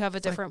 or do you have a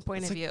different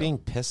point of view? Being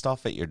pissed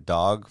off at your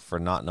dog for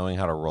not knowing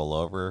how to roll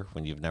over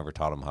when you've never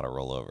taught him how to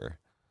roll over.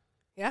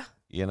 Yeah.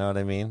 You know what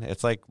I mean?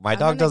 It's like my I'm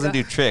dog gonna doesn't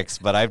go- do tricks,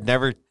 but I've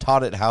never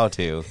taught it how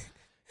to.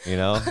 You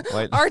know?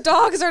 Like, Our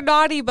dogs are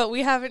naughty, but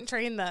we haven't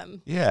trained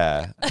them.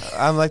 yeah.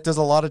 I'm like, there's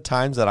a lot of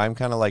times that I'm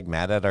kind of like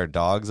mad at our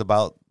dogs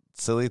about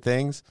silly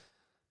things.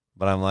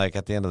 But I'm like,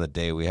 at the end of the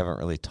day, we haven't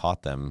really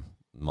taught them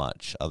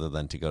much other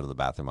than to go to the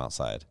bathroom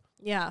outside.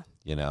 Yeah.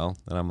 You know?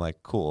 And I'm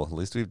like, cool. At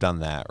least we've done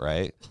that,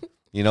 right?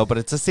 You know, but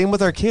it's the same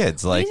with our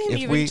kids. Like, we didn't if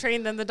even we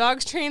train them. The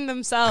dogs train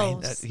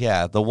themselves.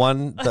 yeah, the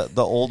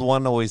old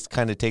one always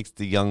kind of takes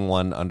the young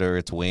one under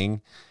its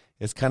wing.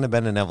 It's kind of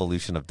been an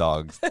evolution of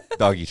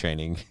doggy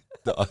training.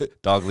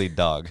 Dog lead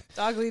dog.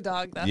 Dog lead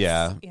dog. That's,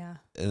 Yeah. Yeah.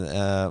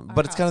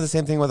 But it's kind of the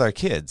same thing with our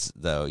kids,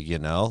 though, you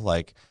know?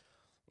 Like,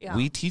 Yeah.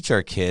 we teach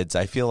our kids,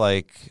 I feel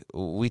like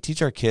we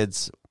teach our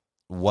kids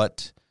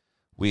what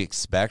we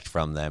expect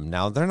from them.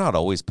 Now, they're not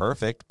always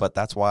perfect, but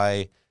that's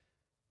why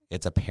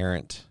it's a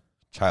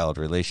parent-child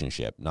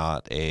relationship,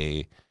 not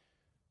a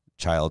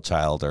child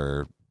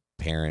or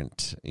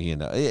parent, you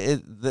know.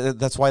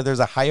 That's why there's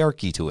a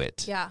hierarchy to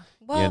it. Yeah.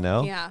 Well, You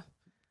know? Yeah.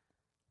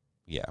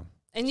 Yeah.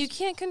 And you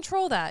can't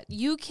control that.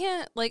 You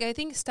can't, like, I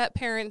think step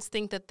parents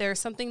think that there's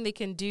something they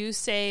can do,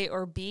 say,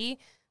 or be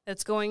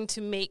that's going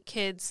to make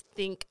kids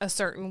think a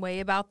certain way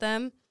about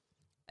them.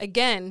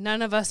 Again,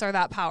 none of us are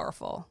that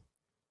powerful,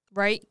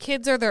 right?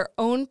 Kids are their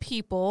own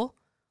people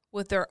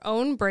with their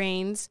own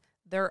brains,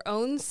 their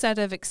own set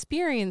of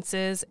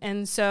experiences.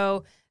 And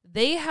so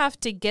they have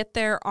to get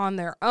there on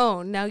their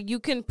own. Now, you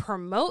can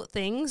promote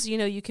things, you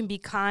know, you can be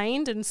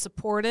kind and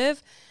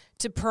supportive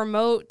to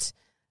promote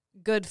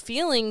good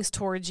feelings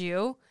towards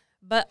you,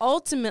 but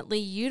ultimately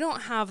you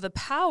don't have the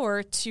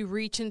power to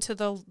reach into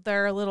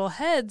their little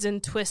heads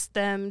and twist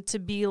them to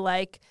be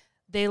like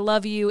they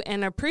love you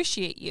and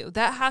appreciate you.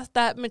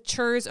 That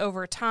matures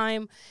over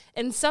time,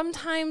 and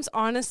sometimes,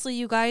 honestly,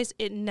 you guys,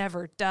 it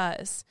never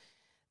does.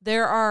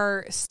 There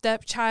are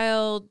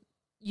stepchild,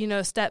 you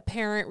know,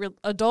 step-parent,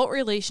 adult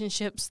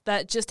relationships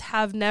that just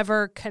have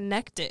never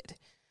connected.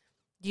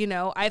 You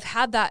know, I've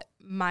had that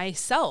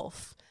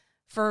myself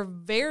for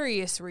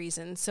various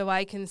reasons. So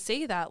I can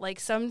say that, like,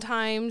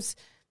 sometimes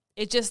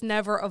it just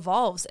never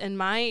evolves. And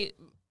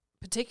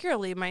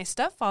particularly my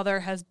stepfather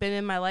has been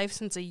in my life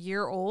since a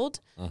year old.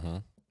 Mm-hmm.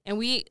 And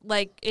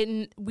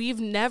we've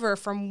never,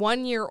 from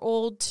 1 year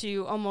old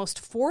to almost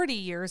 40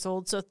 years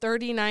old, so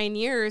 39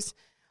 years,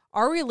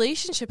 our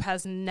relationship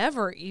has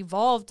never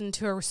evolved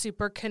into a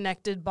super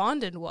connected,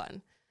 bonded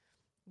one.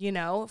 You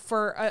know,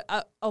 for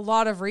a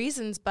lot of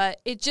reasons,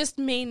 but it just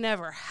may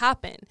never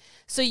happen.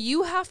 So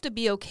you have to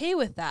be okay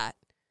with that,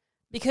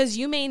 because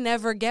you may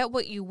never get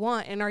what you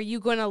want. And are you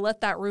going to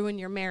let that ruin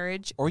your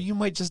marriage? Or you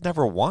might just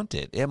never want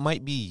it. It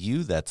might be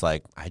you that's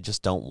like, I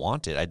just don't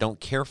want it. I don't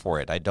care for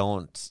it. I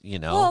don't, you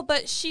know. Well,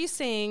 but she's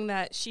saying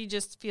that she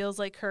just feels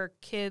like her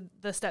kid,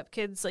 the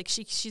stepkids, like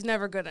she's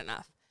never good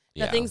enough.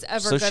 Yeah. Nothing's ever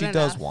so good she enough.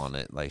 does want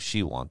it. Like,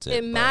 she wants it.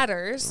 It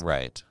matters.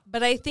 Right.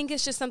 But I think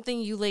it's just something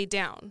you lay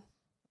down.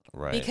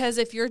 Right. Because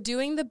if you're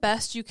doing the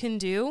best you can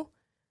do,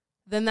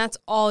 then that's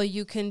all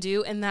you can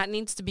do, and that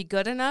needs to be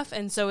good enough.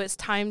 And so it's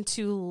time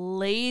to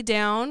lay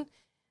down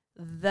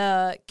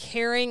the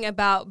caring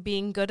about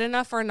being good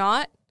enough or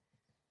not,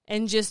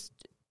 and just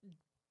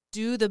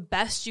do the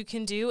best you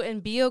can do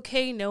and be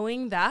okay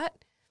knowing that,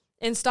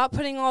 and stop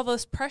putting all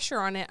this pressure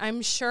on it.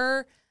 I'm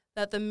sure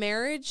that the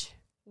marriage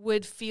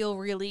would feel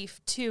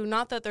relief too.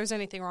 Not that there's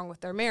anything wrong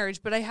with their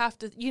marriage, but I have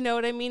to, you know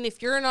what I mean?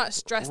 If you're not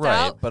stressed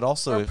out but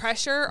also or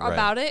pressure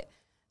about it,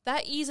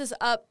 that eases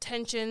up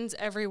tensions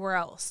everywhere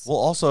else. Well,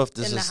 also, if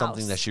this in is the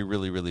something house. that she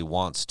really, really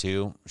wants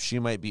to, she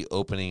might be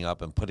opening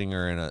up and putting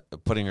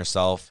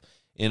herself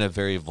in a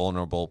very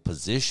vulnerable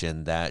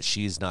position that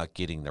she's not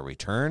getting the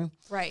return,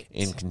 Right.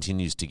 and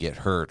continues to get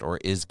hurt or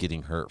is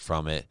getting hurt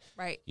from it.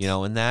 Right. You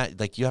know, and that,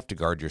 like, you have to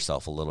guard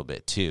yourself a little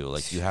bit too.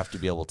 Like, you have to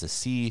be able to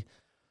see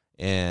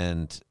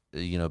and,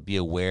 you know, be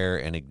aware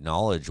and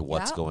acknowledge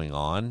what's Yeah. going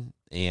on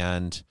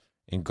and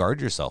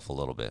guard yourself a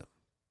little bit.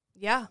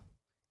 Yeah.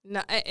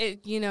 No,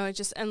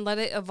 and let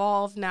it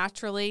evolve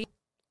naturally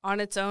on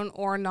its own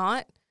or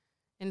not,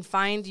 and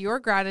find your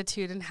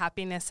gratitude and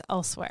happiness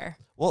elsewhere.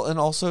 Well, and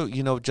also,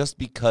 you know, just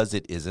because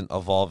it isn't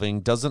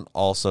evolving doesn't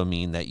also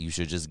mean that you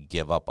should just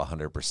give up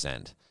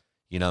 100%.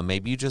 You know,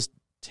 maybe you just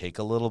take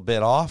a little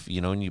bit off,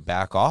 you know, and you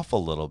back off a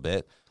little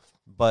bit,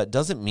 but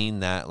doesn't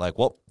mean that, like,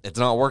 well, it's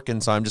not working,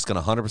 so I'm just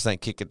going to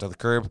 100% kick it to the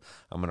curb.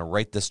 I'm going to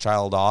write this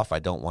child off. I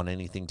don't want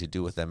anything to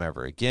do with them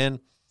ever again.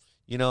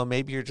 You know,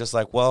 maybe you're just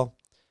like, well,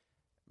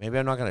 maybe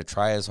I'm not going to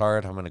try as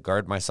hard. I'm going to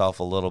guard myself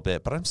a little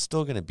bit, but I'm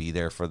still going to be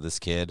there for this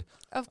kid.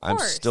 Of I'm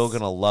course. still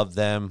going to love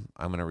them.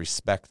 I'm going to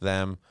respect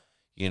them.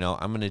 You know,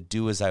 I'm going to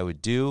do as I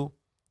would do,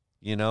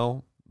 you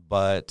know,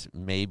 but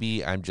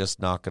maybe I'm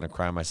just not going to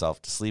cry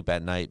myself to sleep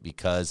at night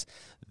because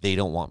they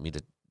don't want me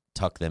to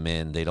tuck them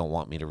in. They don't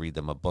want me to read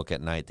them a book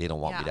at night. They don't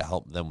want me to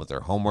help them with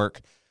their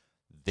homework.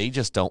 They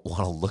just don't want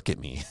to look at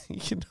me.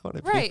 You know what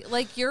I mean? Right.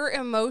 Like, your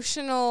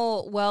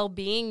emotional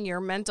well-being, your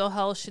mental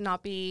health should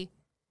not be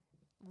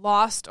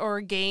lost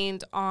or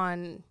gained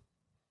on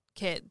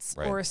kids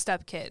or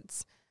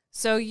stepkids.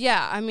 So,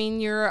 yeah, I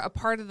mean, you're a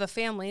part of the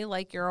family,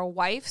 like you're a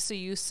wife, so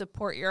you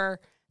support your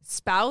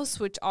spouse,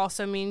 which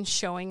also means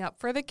showing up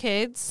for the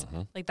kids.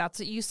 Like that's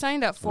what you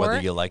signed up for.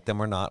 Whether you like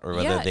them or not, or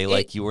whether they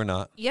like you or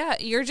not. Yeah,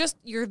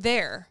 you're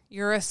there.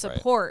 You're a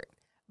support. Right.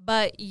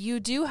 But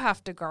you do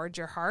have to guard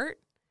your heart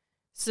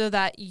so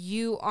that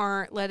you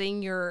aren't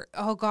letting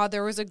oh God,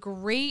 there was a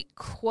great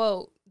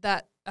quote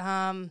that,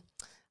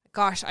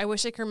 gosh, I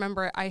wish I could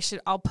remember it.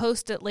 I'll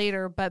post it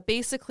later, but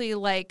basically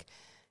like,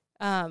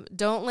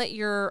 don't let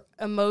your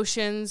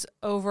emotions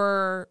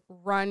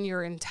overrun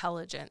your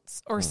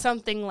intelligence or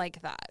something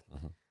like that.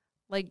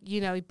 Like,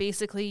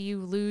 basically you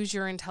lose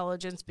your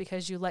intelligence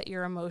because you let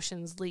your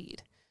emotions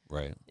lead.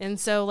 Right. And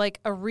so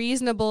like a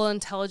reasonable,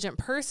 intelligent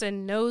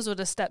person knows what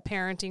a step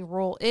parenting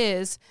role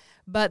is,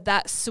 but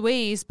that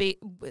sways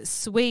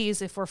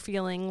if we're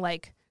feeling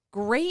like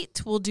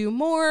great, we'll do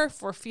more.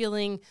 If we're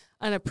feeling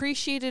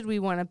unappreciated, we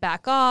want to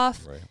back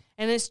off. Right.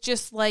 And it's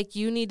just like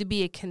you need to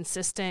be a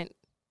consistent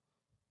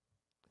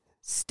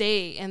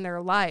stay in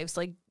their lives,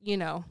 like,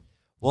 Well,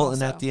 also.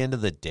 And at the end of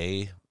the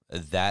day,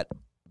 that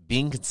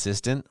being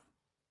consistent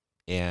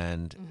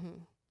and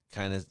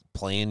kind of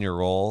playing your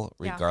role,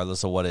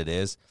 regardless of what it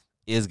is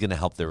going to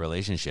help their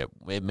relationship.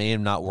 It may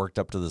have not worked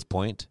up to this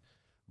point,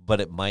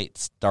 but it might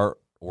start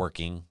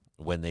working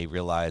when they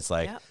realize,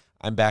 like,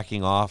 I'm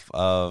backing off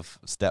of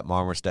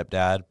stepmom or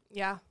stepdad.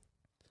 Yeah.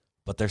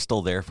 But they're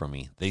still there for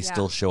me. They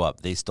still show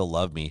up. They still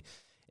love me.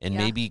 And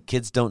maybe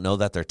kids don't know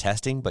that they're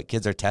testing, but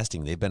kids are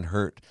testing. They've been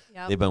hurt.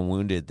 Yep. They've been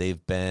wounded.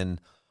 They've been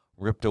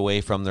ripped away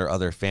from their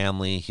other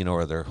family,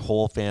 or their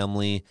whole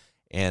family.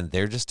 And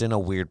they're just in a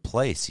weird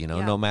place,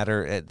 no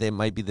matter, they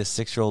might be the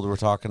 6-year-old we're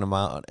talking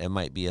about. It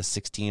might be a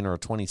 16 or a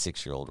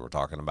 26-year-old we're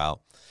talking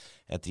about.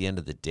 At the end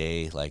of the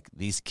day, like,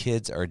 these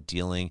kids are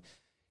dealing,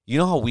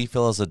 how we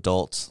feel as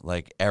adults,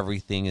 like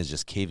everything is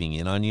just caving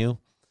in on you.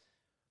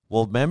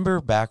 Well,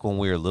 remember back when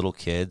we were little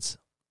kids,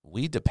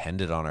 we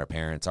depended on our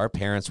parents. Our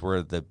parents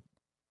were the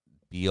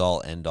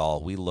be-all,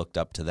 end-all. We looked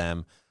up to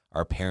them.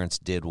 Our parents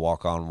did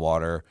walk on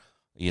water.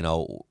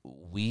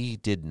 We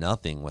did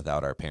nothing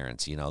without our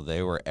parents.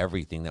 They were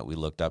everything that we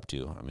looked up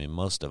to. I mean,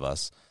 most of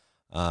us.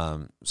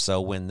 So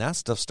when that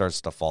stuff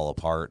starts to fall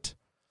apart,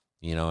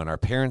 and our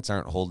parents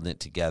aren't holding it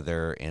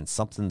together and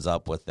something's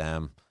up with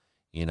them,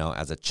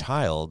 as a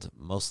child,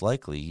 most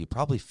likely you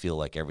probably feel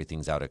like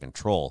everything's out of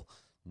control.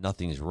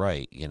 Nothing's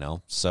right,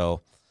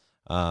 So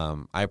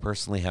I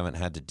personally haven't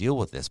had to deal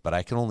with this, but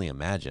I can only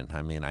imagine.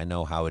 I mean, I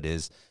know how it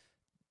is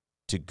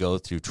to go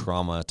through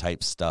trauma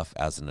type stuff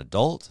as an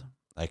adult.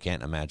 I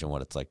can't imagine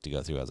what it's like to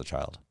go through as a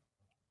child.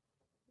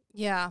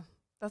 Yeah,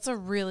 that's a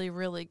really,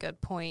 really good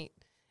point.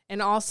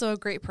 And also a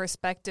great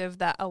perspective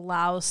that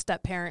allows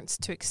step-parents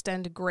to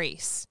extend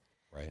grace.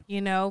 Right.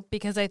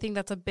 Because I think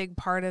that's a big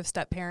part of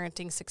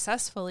step-parenting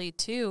successfully,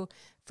 too,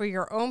 for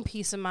your own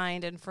peace of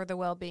mind and for the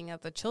well-being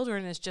of the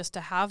children, is just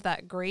to have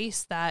that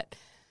grace that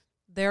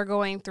they're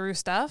going through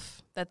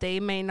stuff that they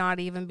may not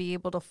even be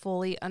able to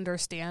fully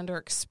understand or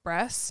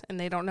express, and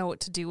they don't know what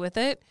to do with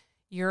it.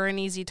 You're an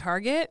easy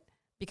target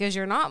because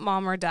you're not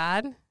mom or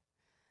dad.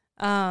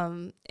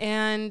 And,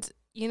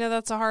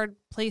 that's a hard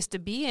place to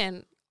be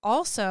in.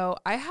 Also,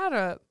 I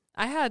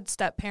had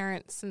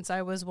step-parents since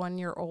I was 1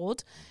 year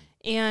old,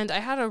 and I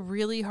had a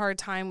really hard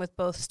time with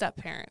both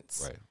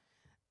step-parents.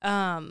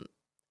 Right.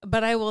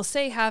 But I will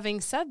say,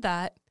 having said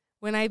that,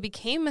 when I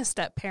became a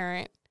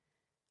step-parent,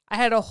 I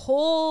had a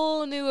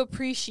whole new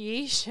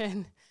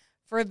appreciation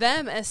for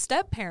them as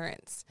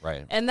step-parents.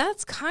 Right. And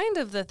that's kind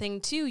of the thing,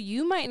 too.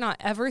 You might not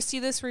ever see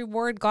this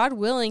reward. God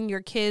willing,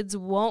 your kids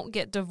won't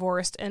get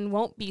divorced and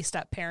won't be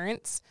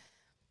step-parents.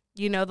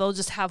 They'll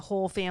just have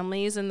whole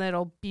families and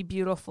it'll be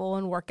beautiful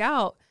and work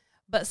out.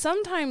 But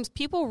sometimes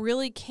people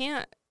really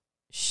can't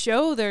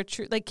show their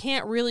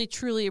can't really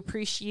truly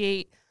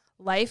appreciate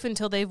life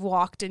until they've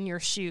walked in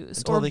your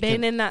shoes or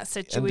been in that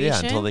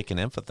situation. Until they can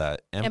empathize.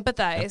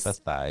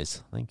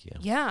 Empathize. Thank you.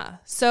 Yeah.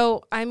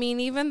 So, I mean,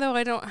 even though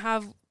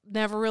I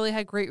never really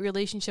had great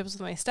relationships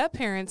with my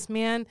step-parents,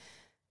 man,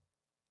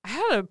 I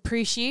had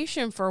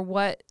appreciation for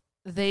what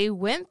they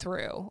went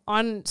through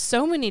on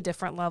so many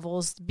different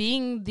levels.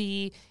 Being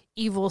the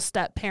evil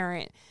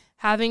step-parent,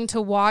 having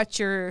to watch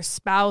your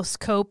spouse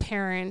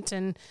co-parent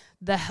and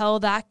the hell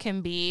that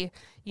can be,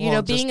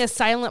 being a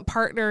silent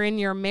partner in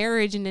your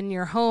marriage and in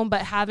your home, but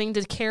having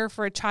to care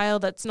for a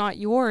child that's not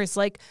yours.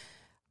 Like,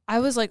 I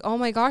was like, oh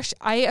my gosh,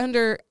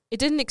 it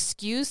didn't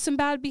excuse some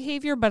bad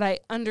behavior, but I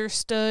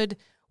understood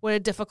what a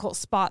difficult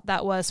spot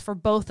that was for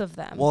both of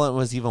them. Well, it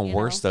was even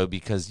worse though,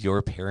 because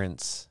your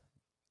parents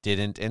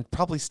didn't, and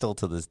probably still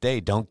to this day,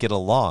 don't get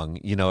along.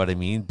 You know what I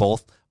mean?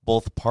 Both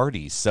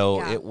parties.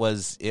 So it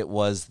was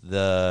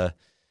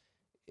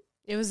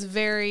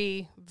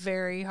very,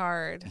 very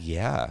hard.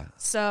 Yeah.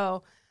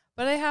 So,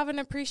 but I have an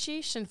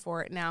appreciation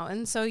for it now.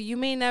 And so you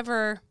may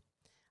never,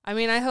 I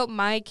mean, I hope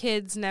I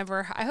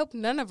hope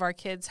none of our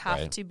kids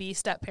have to be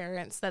step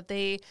parents, that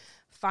they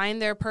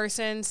find their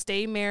person,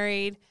 stay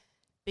married,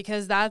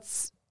 because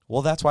that's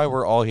why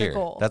we're all here.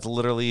 That's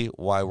literally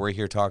why we're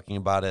here talking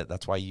about it.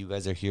 That's why you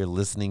guys are here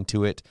listening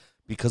to it,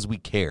 because we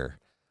care.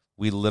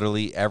 We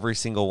literally, every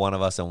single one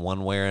of us in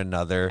one way or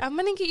another. I'm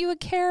going to get you a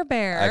Care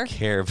Bear. A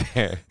Care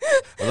Bear.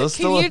 Are those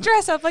Can you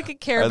dress up like a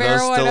Care Bear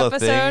those one still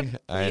episode? Thing?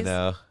 I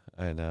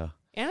know.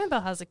 Annabelle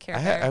has a Care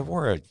Bear. I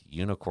wore a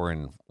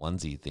unicorn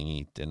onesie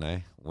thingy, didn't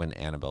I? When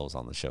Annabelle was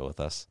on the show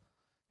with us.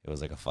 It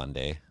was like a fun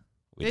day.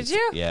 Did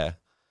you? Yeah.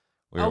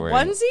 A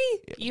onesie?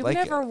 You've like,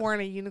 never worn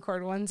a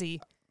unicorn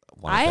onesie.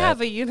 I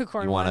have a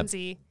unicorn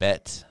onesie.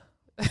 Bet.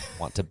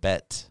 Want to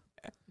bet?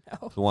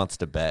 No. Who wants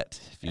to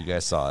bet? If you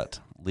guys saw it,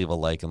 leave a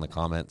like in the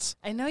comments.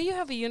 I know you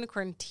have a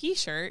unicorn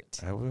T-shirt.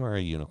 I wear a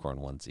unicorn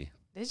onesie.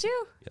 Did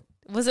you? Yep.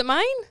 Was it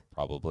mine?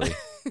 Probably.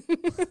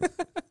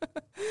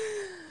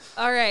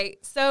 All right.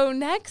 So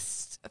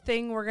next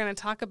thing we're going to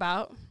talk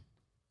about,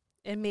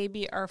 it may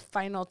be our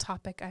final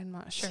topic. I'm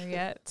not sure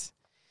yet.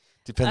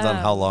 Depends on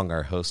how long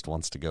our host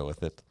wants to go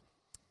with it.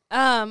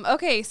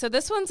 Okay. So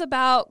this one's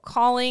about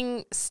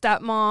calling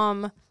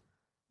stepmom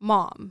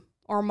mom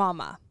or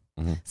mama.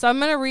 Mm-hmm. So I'm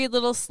going to read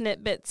little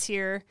snippets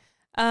here.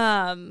 So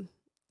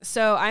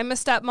I'm a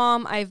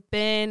stepmom. I've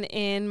been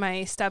in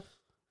my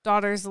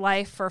stepdaughter's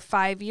life for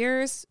 5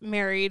 years,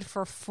 married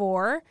for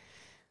 4.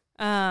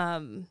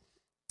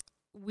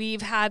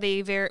 We've had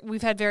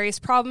various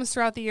problems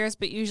throughout the years,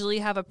 but usually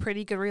have a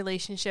pretty good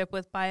relationship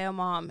with bio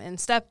mom and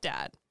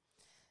stepdad.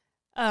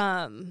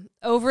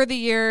 Over the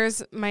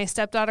years, my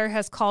stepdaughter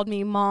has called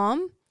me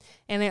mom,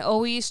 and I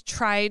always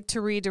tried to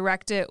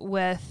redirect it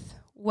with,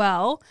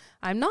 well,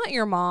 I'm not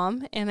your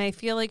mom, and I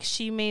feel like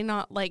she may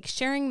not like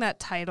sharing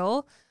that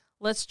title.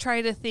 Let's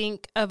try to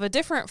think of a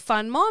different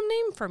fun mom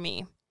name for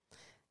me.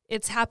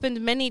 It's happened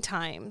many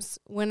times.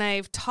 When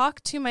I've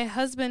talked to my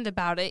husband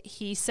about it,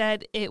 he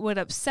said it would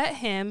upset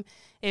him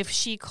if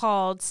she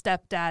called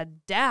stepdad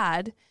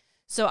dad,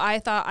 so I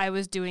thought I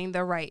was doing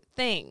the right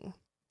thing.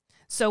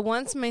 So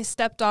once my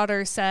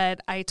stepdaughter said,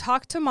 I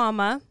talked to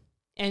mama,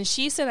 and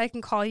she said I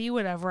can call you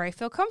whatever I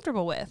feel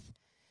comfortable with.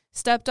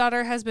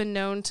 Stepdaughter has been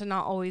known to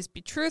not always be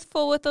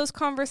truthful with those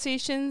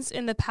conversations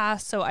in the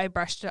past, so I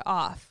brushed it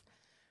off.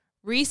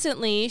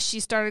 Recently, she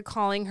started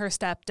calling her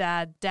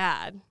stepdad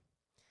dad,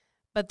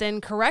 but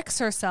then corrects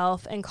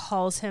herself and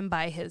calls him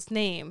by his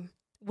name.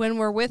 When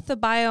we're with the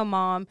bio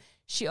mom,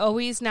 she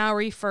always now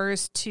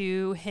refers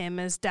to him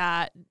as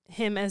dad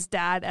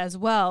as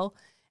well.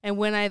 And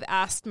when I've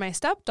asked my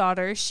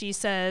stepdaughter, she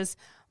says,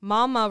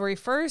 Mama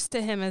refers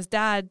to him as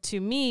dad to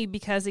me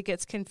because it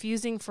gets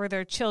confusing for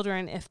their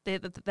children if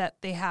that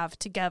they have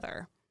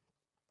together.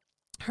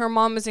 Her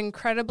mom is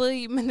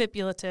incredibly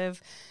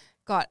manipulative.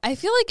 God, I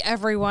feel like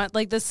everyone,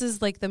 like this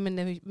is like the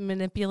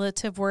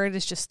manipulative word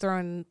is just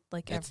thrown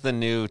like. It's the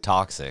new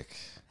toxic.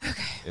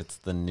 Okay. It's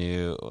the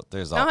new.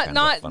 There's all kinds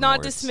of fun not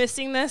words.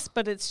 Dismissing this,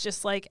 but it's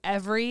just like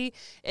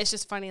it's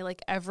just funny.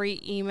 Like every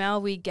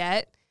email we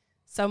get,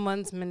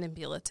 someone's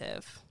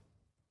manipulative.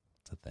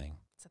 It's a thing.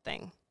 It's a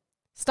thing.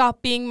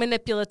 Stop being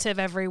manipulative,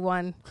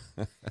 everyone.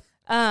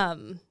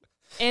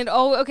 And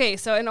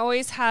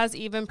always has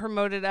even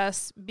promoted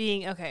us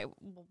being, okay,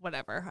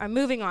 whatever. I'm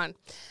moving on.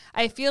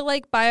 I feel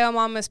like bio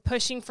mom is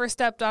pushing for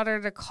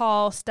stepdaughter to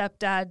call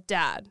stepdad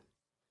dad.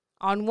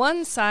 On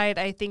one side,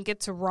 I think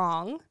it's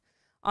wrong.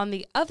 On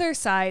the other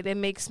side, it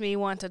makes me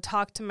want to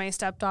talk to my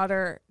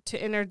stepdaughter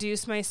to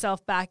introduce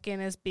myself back in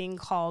as being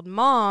called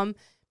mom,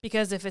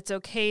 because if it's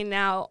okay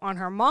now on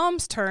her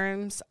mom's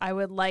terms, I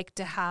would like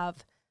to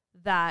have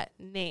that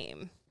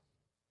name.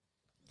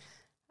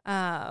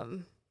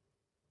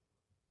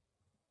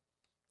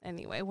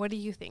 Anyway, what do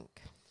you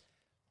think?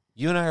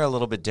 You and I are a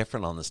little bit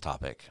different on this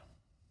topic.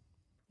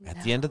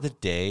 At the end of the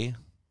day,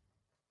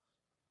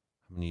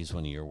 I'm going to use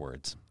one of your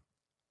words.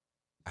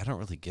 I don't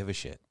really give a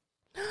shit.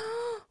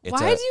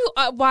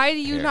 Why do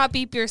you not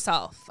beep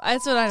yourself?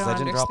 That's what I don't understand.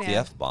 I didn't drop the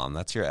F-bomb.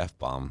 That's your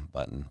F-bomb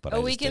button.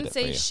 But we can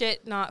say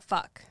shit, not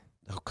fuck.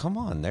 Oh, come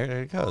on.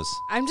 There it goes.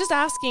 I'm just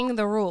asking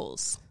the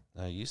rules.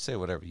 You say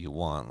whatever you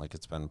want, like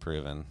it's been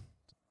proven.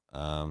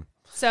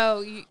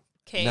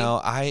 Okay. No,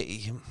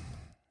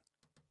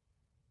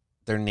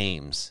 their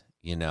names,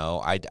 you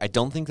know. I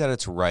don't think that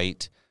it's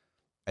right.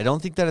 I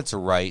don't think that it's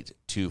right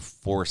to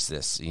force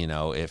this, you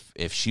know.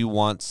 If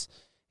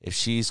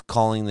she's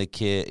calling the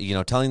kid, you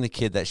know, telling the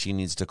kid that she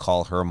needs to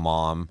call her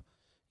mom,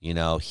 you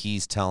know,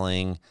 he's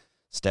telling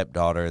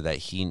stepdaughter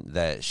that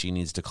she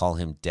needs to call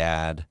him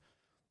dad.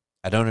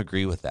 I don't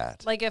agree with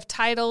that. Like if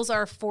titles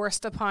are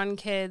forced upon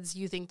kids,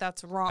 you think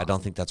that's wrong? I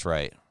don't think that's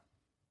right,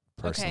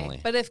 personally.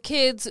 Okay. But if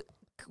kids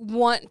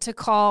want to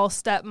call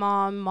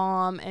stepmom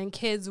mom and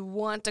kids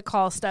want to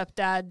call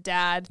stepdad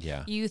dad,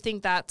 you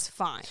think that's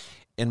fine?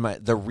 And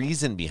the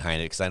reason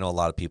behind it, because I know a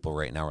lot of people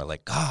right now are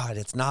like, God,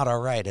 it's not all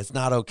right. It's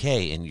not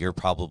okay. And you're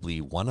probably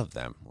one of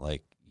them.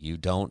 Like, you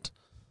don't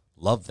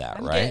love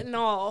that, right? Getting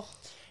all...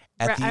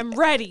 I'm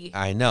ready.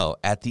 I know.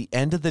 At the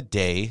end of the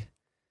day,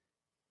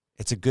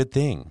 it's a good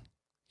thing.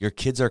 Your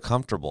kids are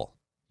comfortable.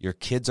 Your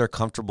kids are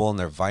comfortable in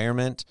their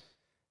environment.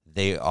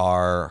 They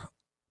are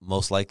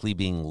most likely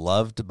being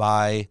loved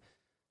by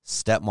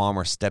stepmom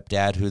or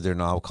stepdad, who they're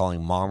now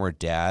calling mom or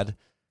dad.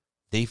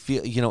 They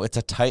feel, you know, it's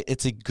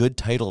a good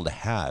title to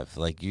have.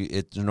 Like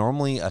it's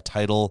normally a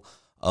title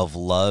of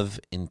love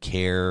and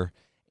care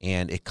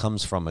and it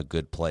comes from a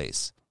good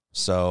place.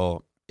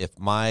 So if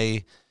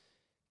my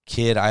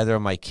kid, either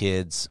of my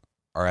kids,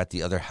 are at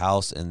the other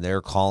house and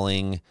they're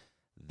calling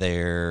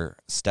their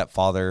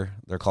stepfather,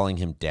 they're calling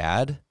him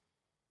dad,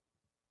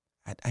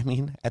 I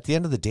mean, at the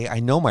end of the day,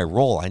 I know my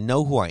role. I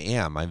know who I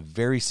am. I'm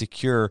very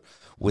secure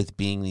with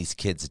being these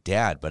kids'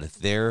 dad. But if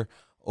they're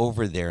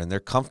over there and they're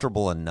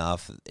comfortable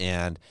enough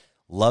and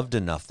loved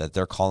enough that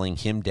they're calling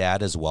him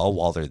dad as well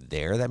while they're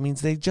there, that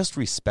means they just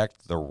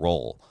respect the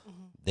role.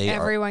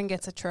 Everyone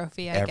gets a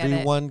trophy.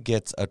 Everyone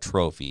gets a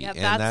trophy. Yep,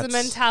 and that's the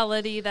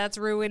mentality that's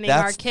ruining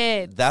our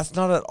kids. That's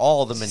not at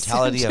all the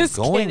mentality I'm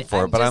going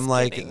for. But I'm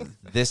like, kidding.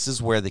 This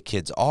is where the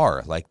kids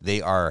are. Like,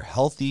 they are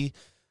healthy.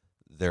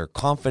 They're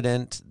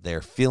confident.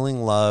 They're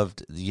feeling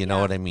loved. You know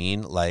what I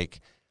mean?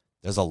 Like,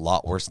 there's a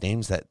lot worse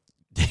names that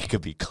they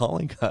could be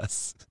calling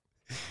us.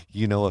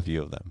 You know a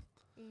few of them.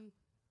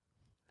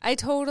 I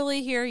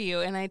totally hear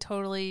you, and I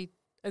totally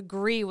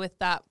agree with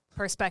that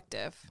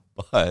perspective.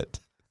 But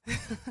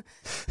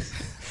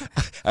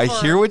I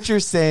hear what you're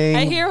saying.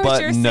 I hear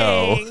what you're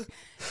no. saying.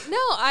 No,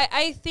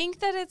 I think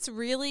that it's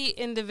really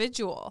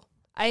individual.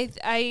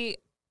 I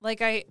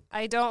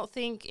don't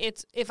think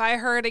it's, if I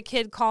heard a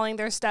kid calling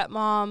their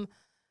stepmom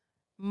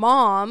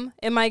mom,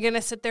 am I going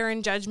to sit there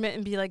in judgment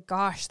and be like,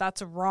 gosh,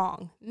 that's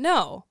wrong?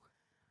 No.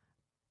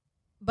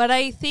 But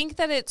I think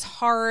that it's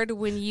hard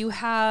when you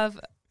have...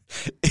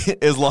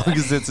 As long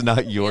as it's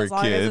not your kids. As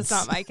long as it's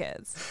not my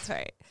kids. That's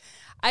right.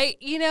 I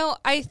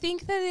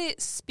think that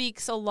it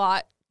speaks a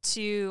lot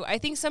to, I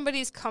think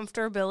somebody's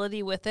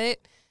comfortability with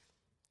it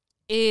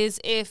is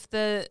if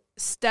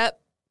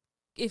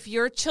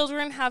your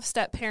children have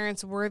step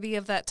parents worthy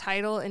of that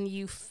title and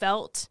you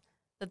felt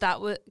that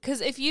was,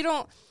 because if you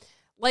don't,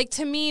 like,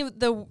 to me,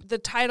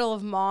 the title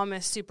of mom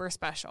is super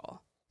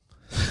special.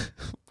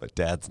 But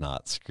dad's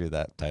not. Screw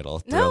that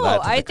title. No,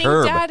 that to I the think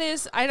curb. dad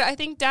is. I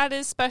think dad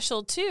is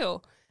special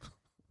too.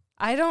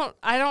 I don't.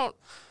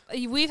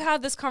 We've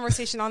had this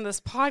conversation on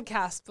this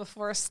podcast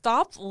before.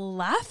 Stop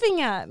laughing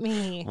at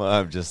me. Well,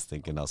 I'm just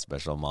thinking how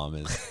special mom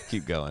is.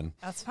 Keep going.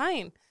 That's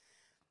fine.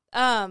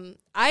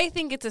 I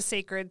think it's a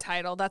sacred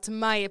title. That's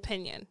my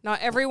opinion. Not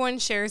everyone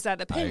shares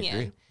that opinion. I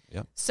agree.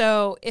 Yep.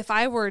 So if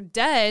I were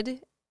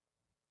dead,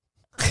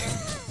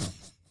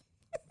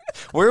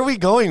 where are we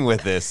going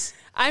with this?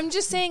 I'm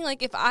just saying,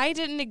 like, if I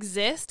didn't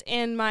exist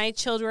and my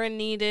children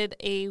needed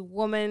a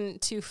woman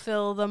to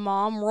fill the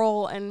mom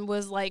role and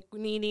was like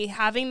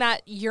having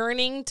that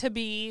yearning to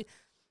be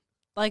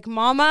like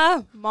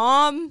mommy,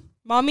 mama.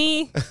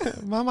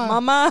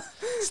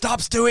 Stop,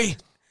 Stewie.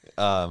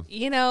 Then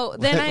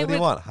what do you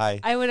want?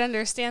 Hi. I would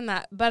understand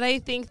that. But I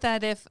think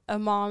that if a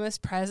mom is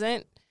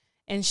present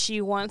and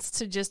she wants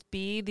to just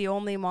be the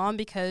only mom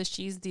because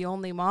she's the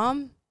only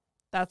mom,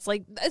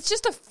 it's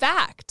just a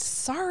fact.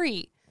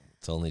 Sorry.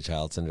 It's only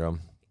child syndrome.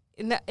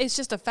 It's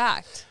just a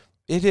fact.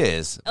 It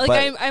is. Like,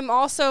 but I'm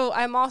also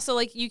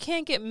like, you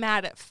can't get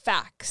mad at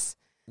facts.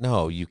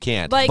 No, you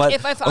can't. Like, but,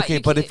 if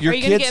your are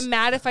you kids, gonna get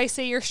mad if I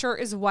say your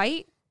shirt is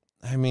white?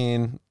 I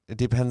mean, it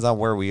depends on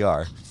where we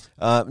are.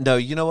 No,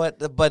 you know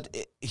what? But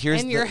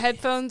here's your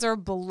headphones are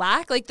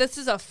black. Like, this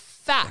is a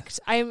fact.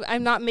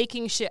 I'm not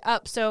making shit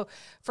up. So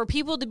for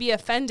people to be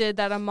offended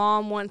that a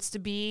mom wants to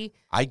be,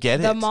 I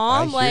get the it.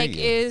 mom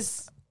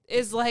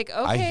is like,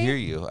 okay. I hear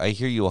you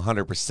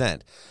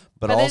 100%.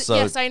 But also,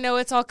 yes, I know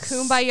it's all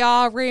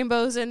kumbaya,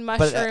 rainbows and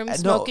mushrooms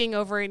smoking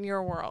over in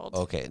your world.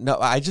 Okay. No,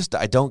 I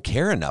don't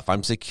care enough.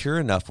 I'm secure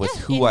enough with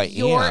who I am.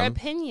 Your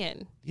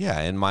opinion.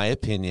 Yeah, in my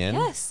opinion.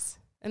 Yes,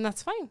 and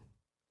that's fine.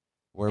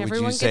 Where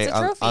Everyone would you say gets a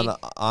trophy.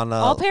 on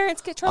all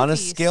parents get trophies on a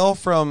scale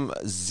from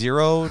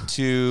 0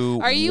 to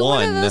 1? Are you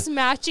one of those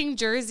matching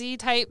jersey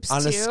types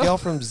on too? a scale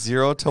from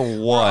 0 to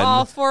 1,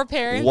 all 4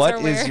 parents.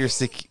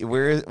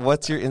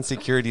 what's your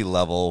insecurity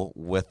level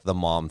with the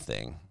mom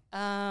thing?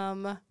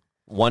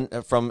 One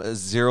from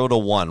 0 to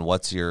 1.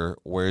 Where's your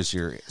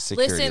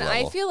security level?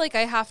 level? I feel like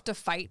I have to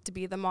fight to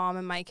be the mom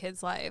in my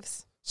kids'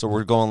 lives. So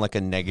we're going like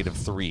a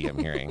 -3. I'm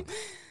hearing.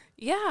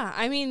 Yeah,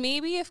 I mean,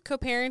 maybe if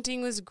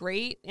co-parenting was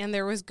great and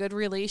there was good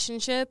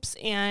relationships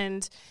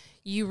and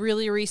you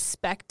really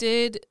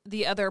respected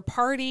the other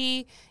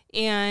party,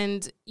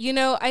 and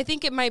I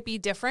think it might be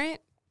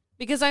different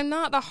because I'm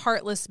not a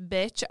heartless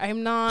bitch.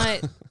 I'm not.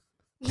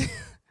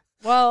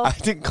 Well, I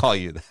didn't call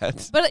you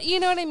that, but you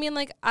know what I mean.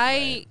 Like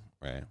right.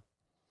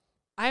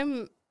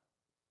 I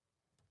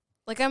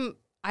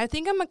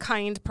think I'm a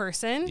kind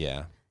person.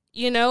 Yeah.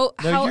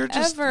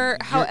 However,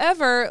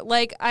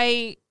 like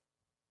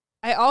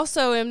I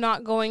also am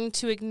not going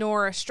to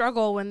ignore a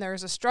struggle when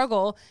there's a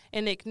struggle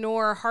and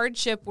ignore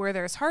hardship where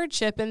there's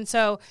hardship. And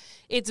so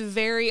it's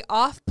very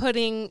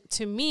off-putting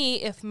to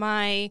me if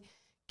my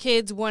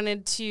kids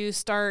wanted to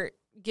start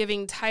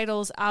giving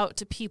titles out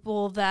to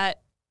people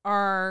that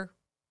are...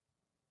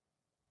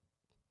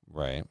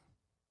 Right.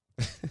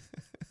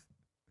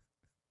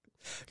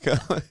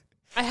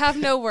 I have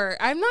no word.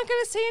 I'm not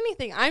going to say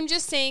anything. I'm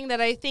just saying that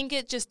I think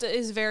it just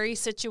is very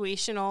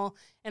situational,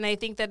 and I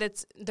think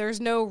that there's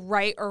no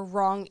right or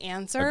wrong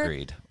answer.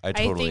 Agreed. I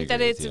totally think agree that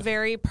with it's you.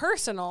 very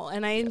personal,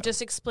 and I'm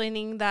just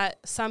explaining that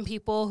some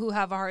people who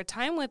have a hard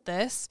time with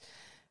this,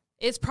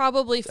 it's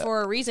probably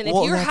for a reason.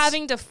 Well, if you're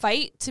having to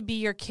fight to be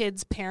your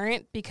kid's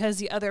parent because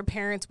the other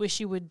parents wish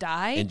you would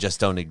die, and just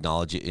don't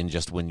acknowledge it, and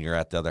just when you're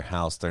at the other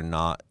house, they're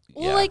not.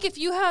 well, like if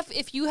you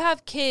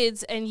have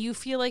kids and you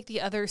feel like the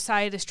other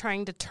side is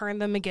trying to turn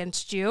them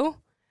against you,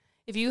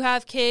 if you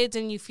have kids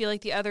and you feel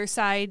like the other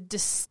side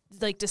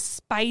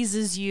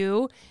despises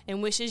you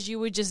and wishes you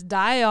would just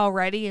die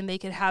already and they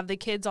could have the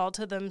kids all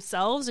to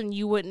themselves and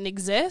you wouldn't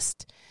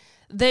exist,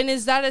 then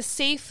is that a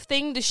safe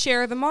thing to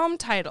share the mom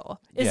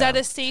title? Is that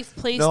a safe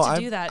place to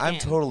do that? I'm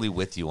totally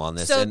with you on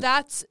this. So and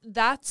that's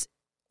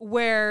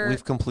where we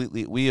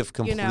have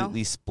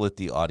completely split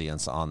the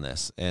audience on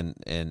this, and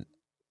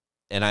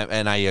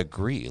I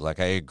agree. Like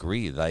I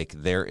agree. Like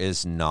there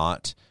is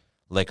not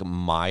like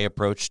my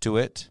approach to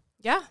it.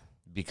 Yeah.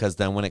 Because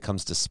then when it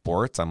comes to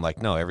sports, I'm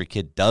like, no, every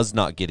kid does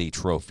not get a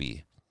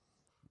trophy.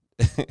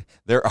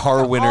 There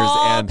are winners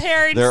and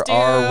there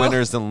are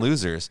winners and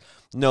losers.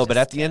 No, but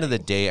at the end of the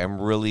day,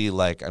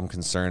 I'm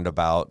concerned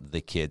about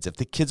the kids. If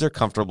the kids are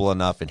comfortable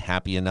enough and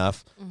happy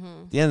enough,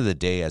 at the end of the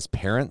day, as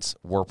parents,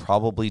 we're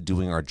probably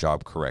doing our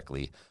job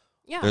correctly.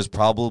 Yeah. There's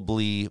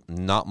probably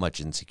not much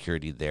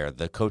insecurity there.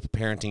 The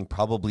co-parenting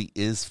probably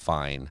is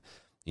fine.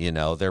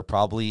 There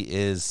probably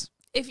is.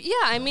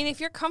 If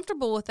you're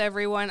comfortable with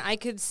everyone, I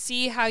could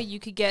see how you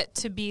could get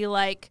to be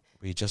like,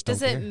 we just don't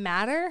does care. it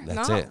matter?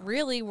 That's Not it.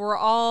 really. We're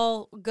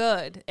all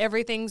good.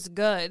 Everything's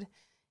good.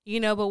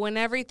 But when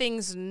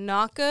everything's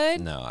not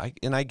good, No,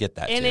 I get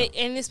that and too.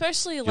 and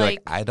especially You're like,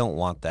 I don't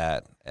want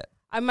that.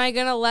 am I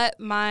gonna let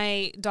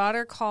my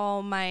daughter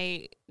call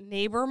my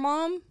neighbor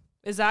mom?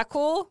 Is that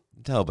cool?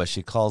 No, but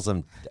she calls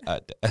them.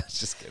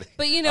 Just kidding.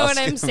 But you know I what was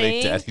I'm gonna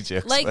saying? make daddy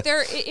jokes, Like but-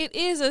 it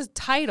is a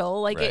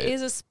title, like Right. it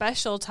is a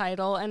special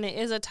title, and it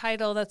is a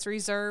title that's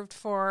reserved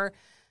for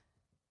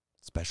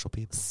special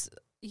people.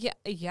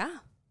 yeah.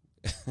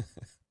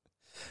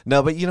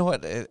 No, but you know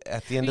what?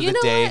 At the end of You the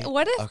know day, what?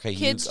 What if okay,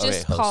 kids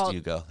just host, called?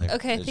 You go. There,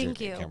 Okay, there's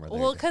thank your you. camera. There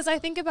Well, you go. because I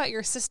think about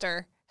your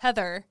sister,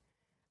 Heather.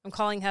 I'm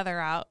calling Heather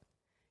out.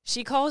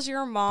 She calls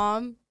your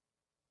mom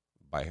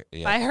by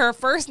her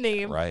first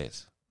name.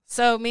 right.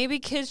 So maybe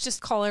kids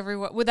just call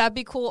everyone. Would that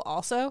be cool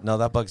also? No,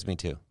 that bugs me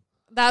too.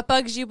 That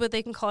bugs you, but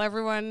they can call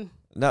everyone.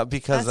 No,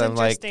 because That's I'm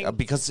like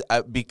interesting.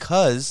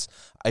 because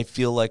I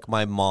feel like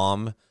my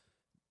mom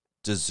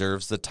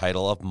deserves the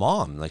title of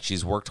mom. Like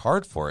she's worked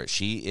hard for it.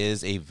 She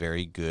is a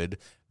very good,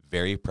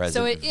 very present,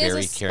 So it very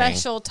is a caring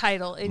special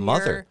title in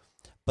mother. your.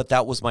 But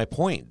that was my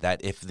point,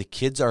 that if the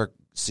kids are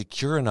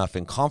secure enough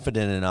and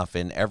confident enough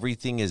and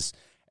everything's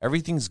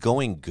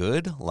going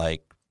good,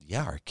 like,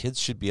 yeah, our kids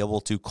should be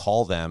able to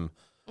call them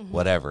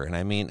whatever. And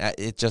I mean,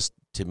 it just,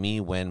 to me,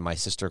 when my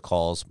sister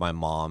calls my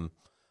mom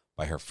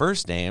by her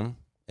first name,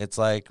 it's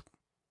like,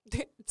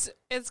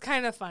 It's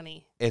kind of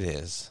funny. it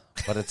is.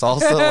 But it's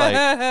also like,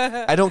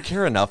 I don't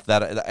care enough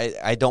that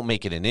I don't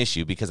make it an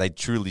issue because I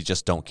truly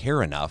just don't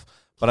care enough.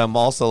 But I'm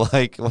also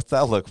like, what's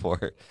that look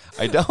for?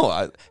 I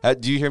don't.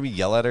 Do you hear me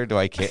yell at her? Do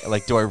I care?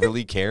 Like, do I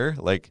really care?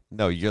 Like,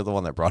 no, you're the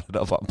one that brought it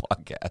up on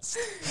podcast.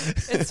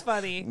 It's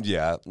funny.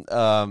 Yeah.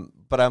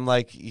 But I'm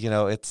like,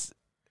 it's.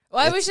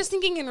 Well, I was just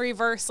thinking in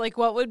reverse, like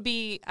what would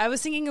be, I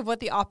was thinking of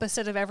what the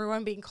opposite of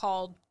everyone being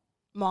called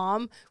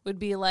mom would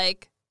be,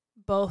 like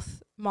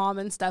both mom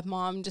and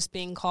stepmom just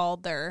being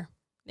called their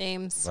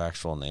names.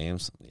 Actual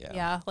names. Yeah.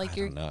 Yeah, like I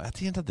don't know. At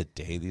the end of the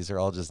day, these are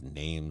all just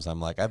names.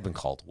 I'm like, I've been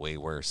called way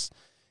worse.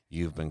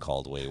 You've been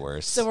called way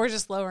worse. So we're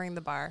just lowering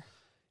the bar.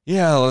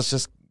 Yeah, let's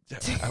just.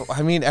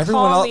 I mean,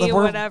 everyone Call else. me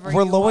whatever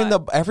We're you lowering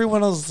want.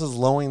 Everyone else is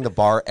lowering the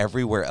bar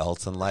everywhere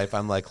else in life.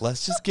 I'm like,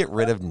 let's just get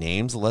rid of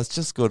names. Let's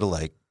just go to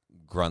like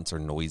grunts or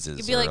noises.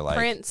 You'd be or like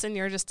Prince, and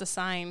you're just a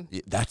sign.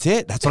 That's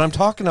it. That's what I'm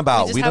talking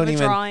about. We just We have don't a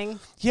even. drawing.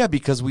 Yeah,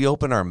 because we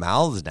open our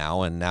mouths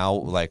now, and now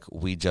like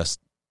we just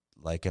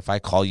like if I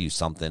call you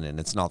something and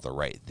it's not the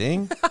right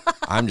thing,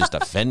 I'm just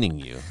offending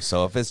you.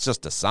 So if it's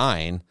just a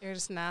sign, You're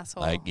just an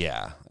asshole. like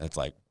yeah, it's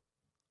like.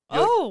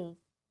 Oh,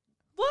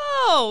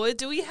 whoa!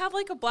 Do we have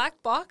like a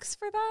black box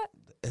for that?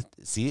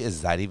 See,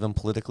 is that even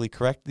politically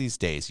correct these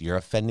days? You're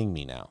offending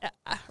me now.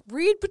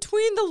 Read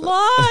between the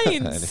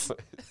lines.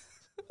 Anyway,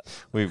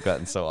 we've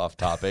gotten so off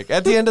topic.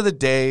 At the end of the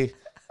day,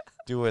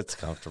 do what's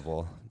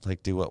comfortable.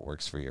 Like, do what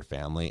works for your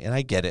family. And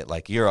I get it.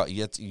 Like,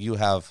 you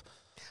have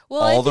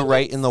all the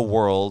right in the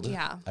world.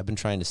 Yeah. I've been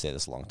trying to say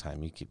this a long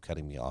time. You keep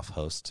cutting me off,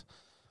 host.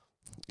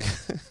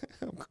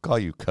 I'll call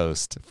you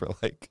Coast for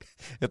like,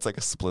 it's like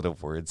a split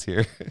of words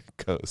here.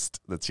 Coast.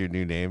 That's your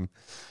new name.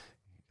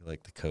 You're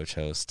like the coach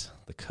host,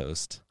 the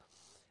Coast.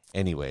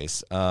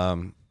 Anyways,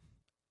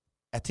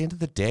 at the end of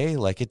the day,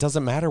 like it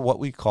doesn't matter what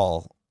we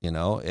call,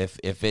 if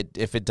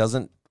it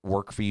doesn't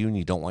work for you and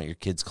you don't want your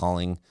kids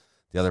calling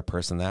the other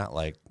person that,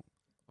 like,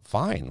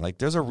 fine. Like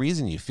there's a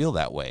reason you feel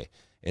that way.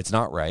 It's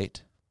not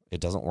right. It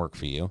doesn't work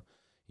for you.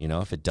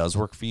 If it does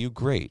work for you,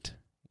 great.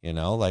 You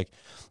know, like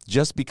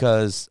just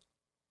because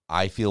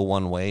I feel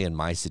one way in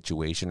my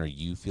situation or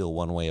you feel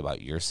one way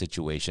about your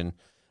situation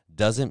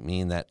doesn't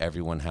mean that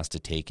everyone has to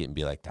take it and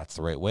be like, that's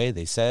the right way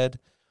they said,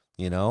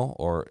 you know,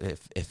 or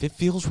if it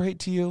feels right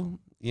to you,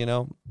 you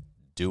know,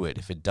 do it.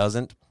 If it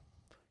doesn't,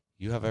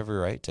 you have every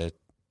right to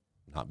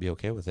not be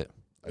okay with it.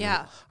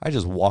 Yeah. I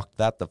just walked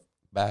that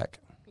back.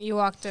 You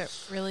walked it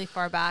really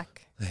far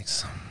back.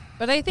 Thanks.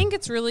 But I think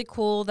it's really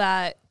cool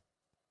that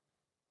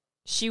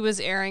she was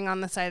erring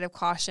on the side of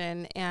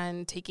caution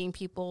and taking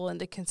people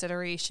into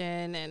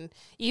consideration. And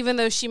even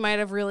though she might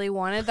have really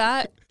wanted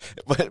that.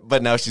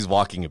 but now she's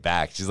walking it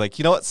back. She's like,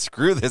 you know what?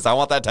 Screw this. I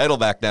want that title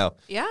back now.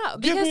 Yeah,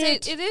 because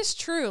it is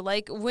true.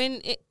 Like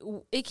when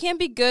it can't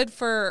be good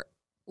for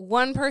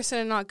one person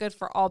and not good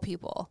for all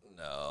people.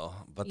 No,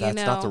 but that's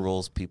not the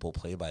rules people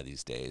play by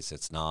these days.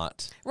 It's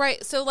not.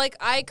 Right. So, like,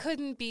 I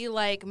couldn't be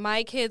like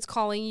my kids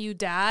calling you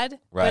dad,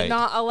 right, but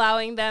not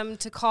allowing them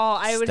to call.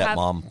 I would have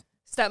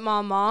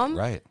stepmom, mom.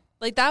 Right.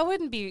 Like, that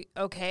wouldn't be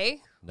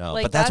okay. No,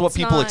 like, but that's what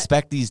people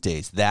expect these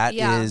days. That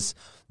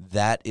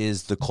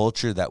is the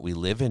culture that we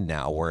live in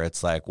now, where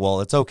it's like,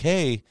 well, it's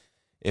okay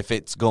if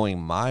it's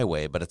going my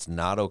way, but it's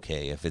not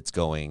okay if it's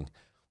going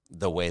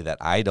the way that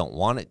I don't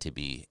want it to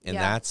be. And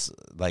that's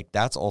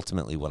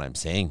ultimately what I'm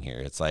saying here.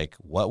 It's like,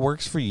 what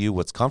works for you,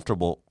 what's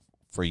comfortable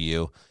for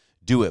you,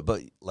 do it.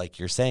 But like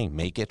you're saying,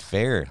 make it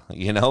fair.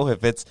 You know,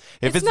 if it's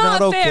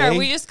not okay. Fair.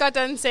 We just got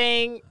done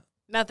saying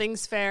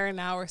nothing's fair, and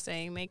now we're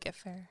saying make it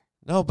fair.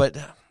 No, but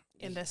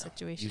in this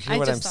situation, you hear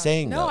what I'm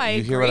saying. No, I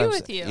agree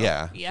with you.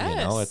 Yeah. Yes. You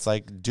know, it's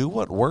like, do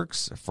what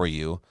works for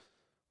you.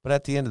 But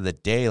at the end of the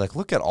day, like,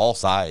 look at all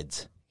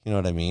sides. You know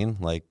what I mean?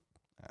 Like,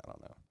 I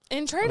don't know.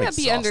 And try to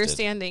be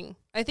understanding.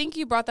 I think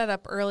you brought that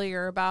up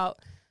earlier about,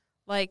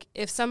 like,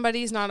 if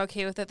somebody's not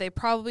okay with it, they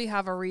probably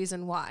have a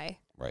reason why.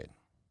 Right.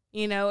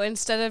 You know,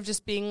 instead of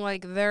just being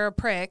like, they're a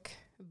prick,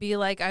 be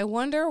like, I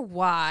wonder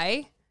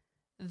why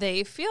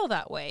they feel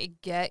that way.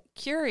 Get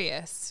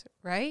curious,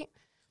 right?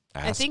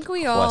 I think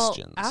we all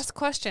ask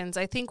questions.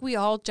 I think we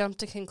all jump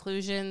to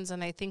conclusions,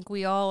 and I think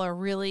we all are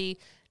really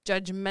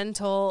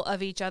judgmental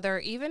of each other,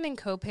 even in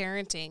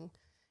co-parenting.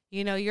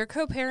 You know, your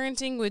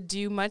co-parenting would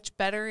do much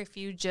better if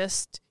you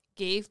just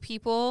gave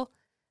people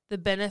the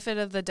benefit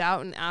of the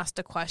doubt and asked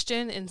a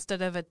question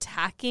instead of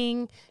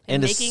attacking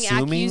and making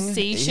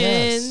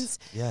accusations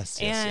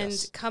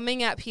and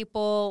coming at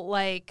people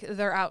like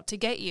they're out to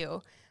get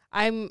you.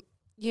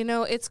 You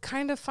know, it's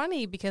kind of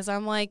funny because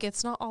I'm like,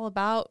 it's not all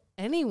about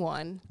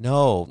anyone.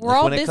 No. We're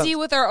all busy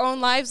with our own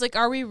lives. Like,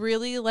 are we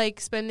really, like,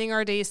 spending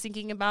our days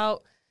thinking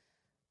about?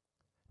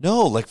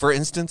 No, like, for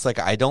instance, like,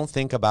 I don't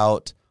think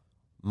about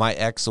my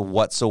ex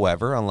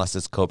whatsoever unless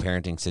it's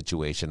co-parenting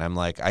situation. I'm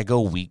like, I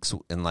go weeks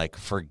and, like,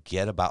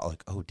 forget about,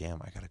 like, oh,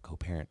 damn, I got to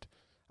co-parent.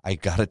 I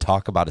got to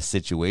talk about a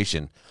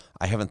situation.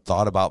 I haven't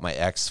thought about my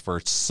ex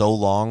for so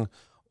long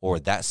or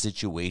that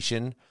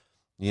situation,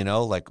 you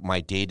know, like,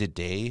 my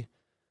day-to-day.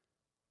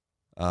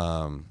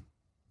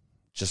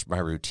 Just my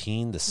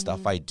routine, the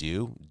stuff I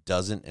do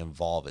doesn't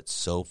involve, it's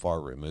so far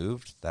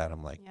removed that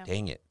I'm like,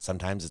 dang it.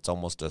 Sometimes it's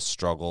almost a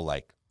struggle,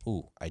 like,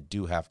 ooh, I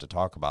do have to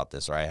talk about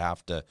this, or I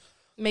have to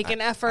make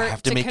an effort. I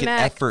have to make connect.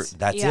 an effort.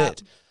 That's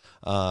it.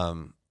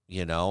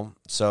 You know,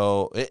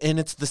 so, and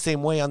it's the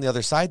same way on the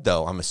other side,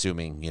 though, I'm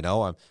assuming, you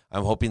know,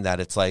 I'm hoping that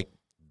it's like,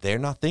 they're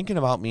not thinking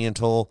about me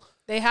until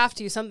they have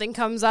to. Something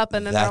comes up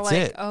and then they're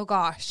like, oh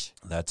gosh.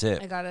 That's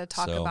it. I got to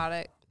talk about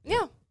it.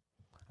 Yeah.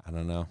 I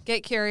don't know.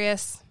 Get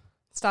curious.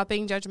 Stop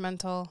being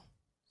judgmental.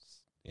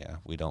 Yeah,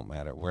 we don't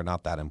matter. We're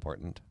not that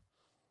important.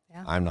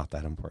 Yeah. I'm not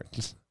that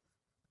important.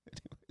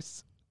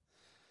 Anyways.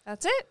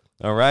 That's it.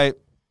 All right.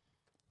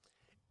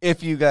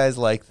 If you guys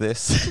like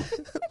this,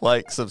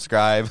 like,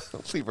 subscribe,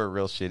 leave a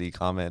real shitty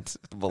comment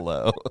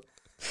below.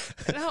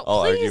 No,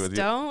 I'll please argue with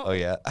don't. You. Oh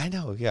yeah, I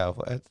know. Yeah,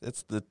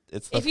 it's the.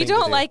 If you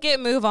don't like it,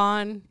 move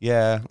on.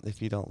 Yeah,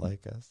 if you don't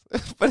like us,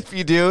 but if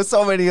you do,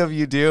 so many of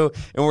you do,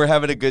 and we're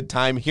having a good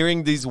time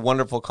hearing these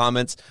wonderful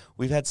comments.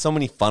 We've had so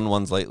many fun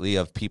ones lately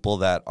of people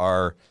that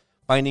are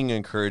finding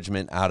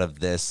encouragement out of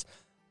this.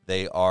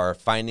 They are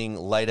finding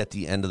light at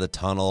the end of the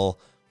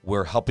tunnel.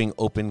 We're helping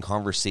open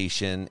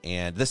conversation,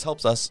 and this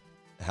helps us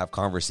have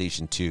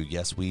conversation too.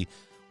 Yes, we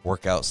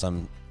work out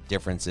some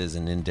differences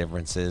and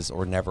indifferences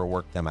or never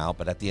work them out,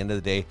 but at the end of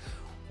the day,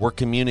 we're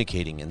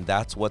communicating, and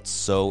that's what's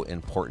so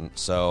important.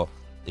 So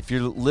if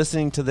you're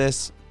listening to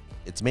this,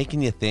 it's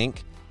making you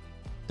think,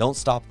 don't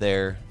stop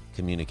there.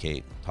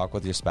 Communicate. Talk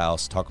with your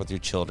spouse, talk with your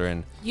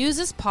children. Use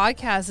this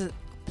podcast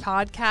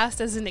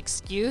as an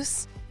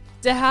excuse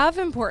to have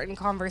important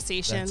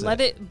conversation.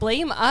 Let it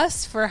blame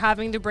us for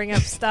having to bring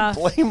up stuff.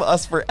 Blame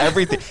us for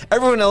everything.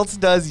 Everyone else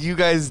does. You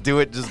guys do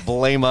it. Just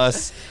blame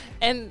us.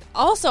 And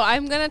also,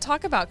 I'm going to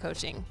talk about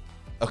coaching.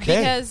 Okay.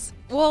 Because,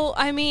 well,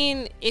 I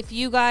mean, if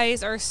you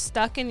guys are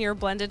stuck in your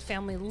blended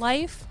family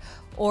life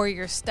or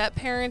your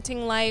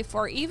step-parenting life,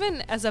 or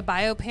even as a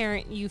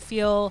bio-parent, you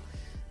feel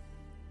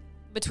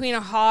between a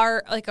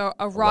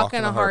rock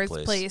and a hard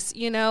place,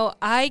 you know,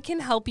 I can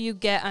help you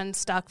get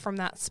unstuck from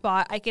that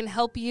spot. I can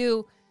help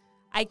you.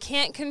 I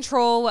can't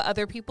control what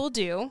other people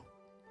do.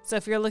 So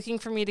if you're looking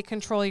for me to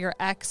control your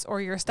ex or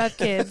your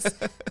stepkids,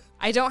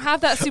 I don't have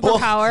that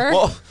superpower.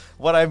 Well,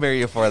 what I marry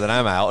you for, then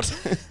I'm out.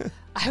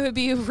 I would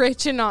be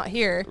rich and not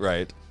here.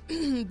 Right.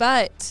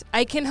 But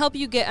I can help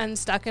you get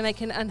unstuck, and I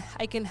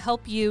can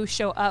help you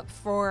show up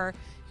for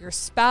your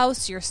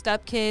spouse, your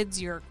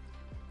stepkids, your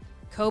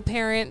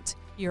co-parent,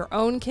 your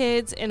own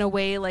kids in a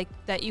way like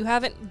that you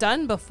haven't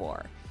done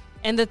before.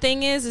 And the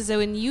thing is that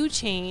when you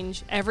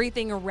change,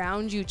 everything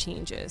around you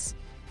changes.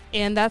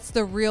 And that's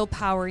the real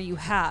power you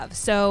have.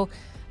 So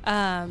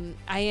I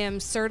am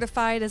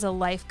certified as a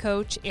life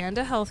coach and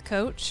a health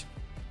coach.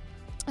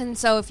 And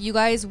so if you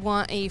guys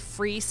want a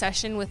free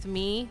session with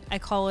me, I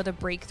call it a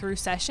breakthrough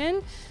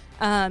session.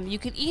 You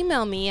can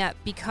email me at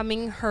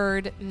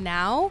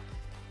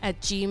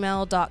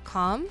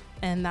becomingheardnow@gmail.com.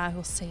 And I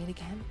will say it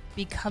again,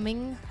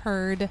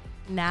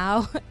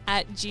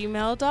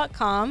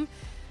 becomingheardnow@gmail.com.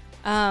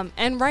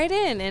 And write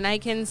in, and I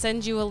can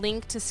send you a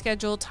link to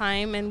schedule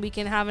time, and we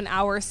can have an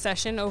hour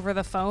session over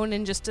the phone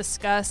and just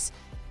discuss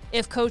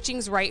if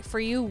coaching's right for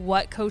you,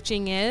 what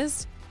coaching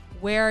is,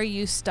 where are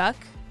you stuck,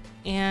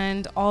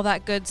 and all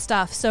that good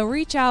stuff. So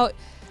reach out.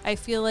 I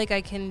feel like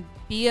I can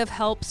be of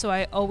help, so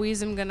I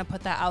always am going to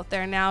put that out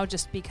there now,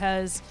 just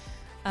because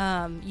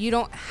you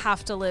don't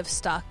have to live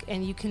stuck,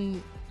 and you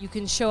can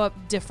show up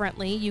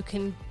differently. You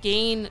can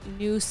gain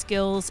new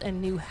skills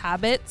and new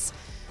habits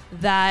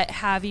that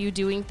have you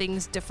doing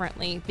things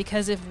differently,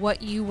 because if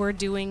what you were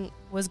doing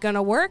was going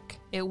to work,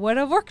 it would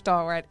have worked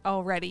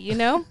already, you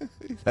know?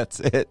 That's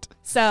it.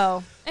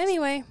 So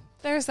anyway,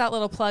 there's that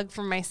little plug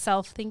for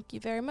myself. Thank you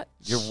very much.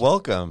 You're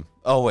welcome.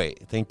 Oh,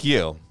 wait. Thank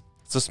you.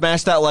 So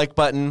smash that like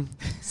button,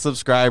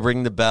 subscribe,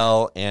 ring the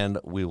bell, and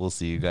we will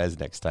see you guys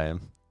next time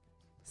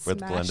for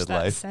the Blended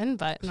Life. Smash that send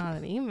button on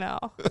an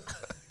email.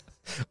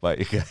 Bye,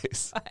 you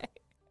guys. Bye.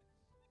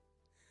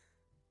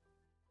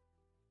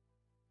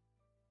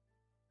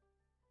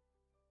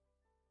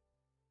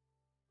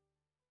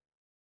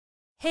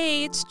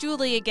 Hey, it's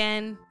Julie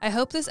again. I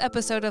hope this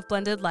episode of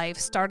Blended Life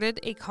started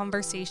a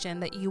conversation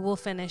that you will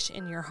finish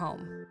in your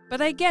home.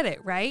 But I get it,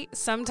 right?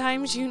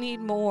 Sometimes you need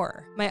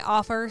more. My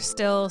offer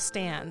still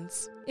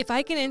stands. If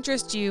I can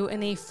interest you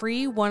in a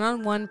free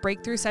one-on-one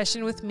breakthrough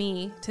session with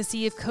me to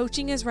see if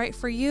coaching is right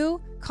for you,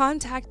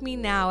 contact me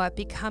now at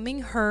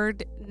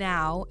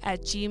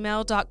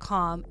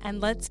becomingheardnow@gmail.com,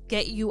 and let's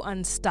get you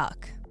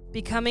unstuck.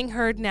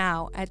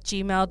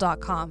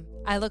 becomingheardnow@gmail.com.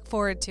 I look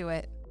forward to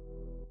it.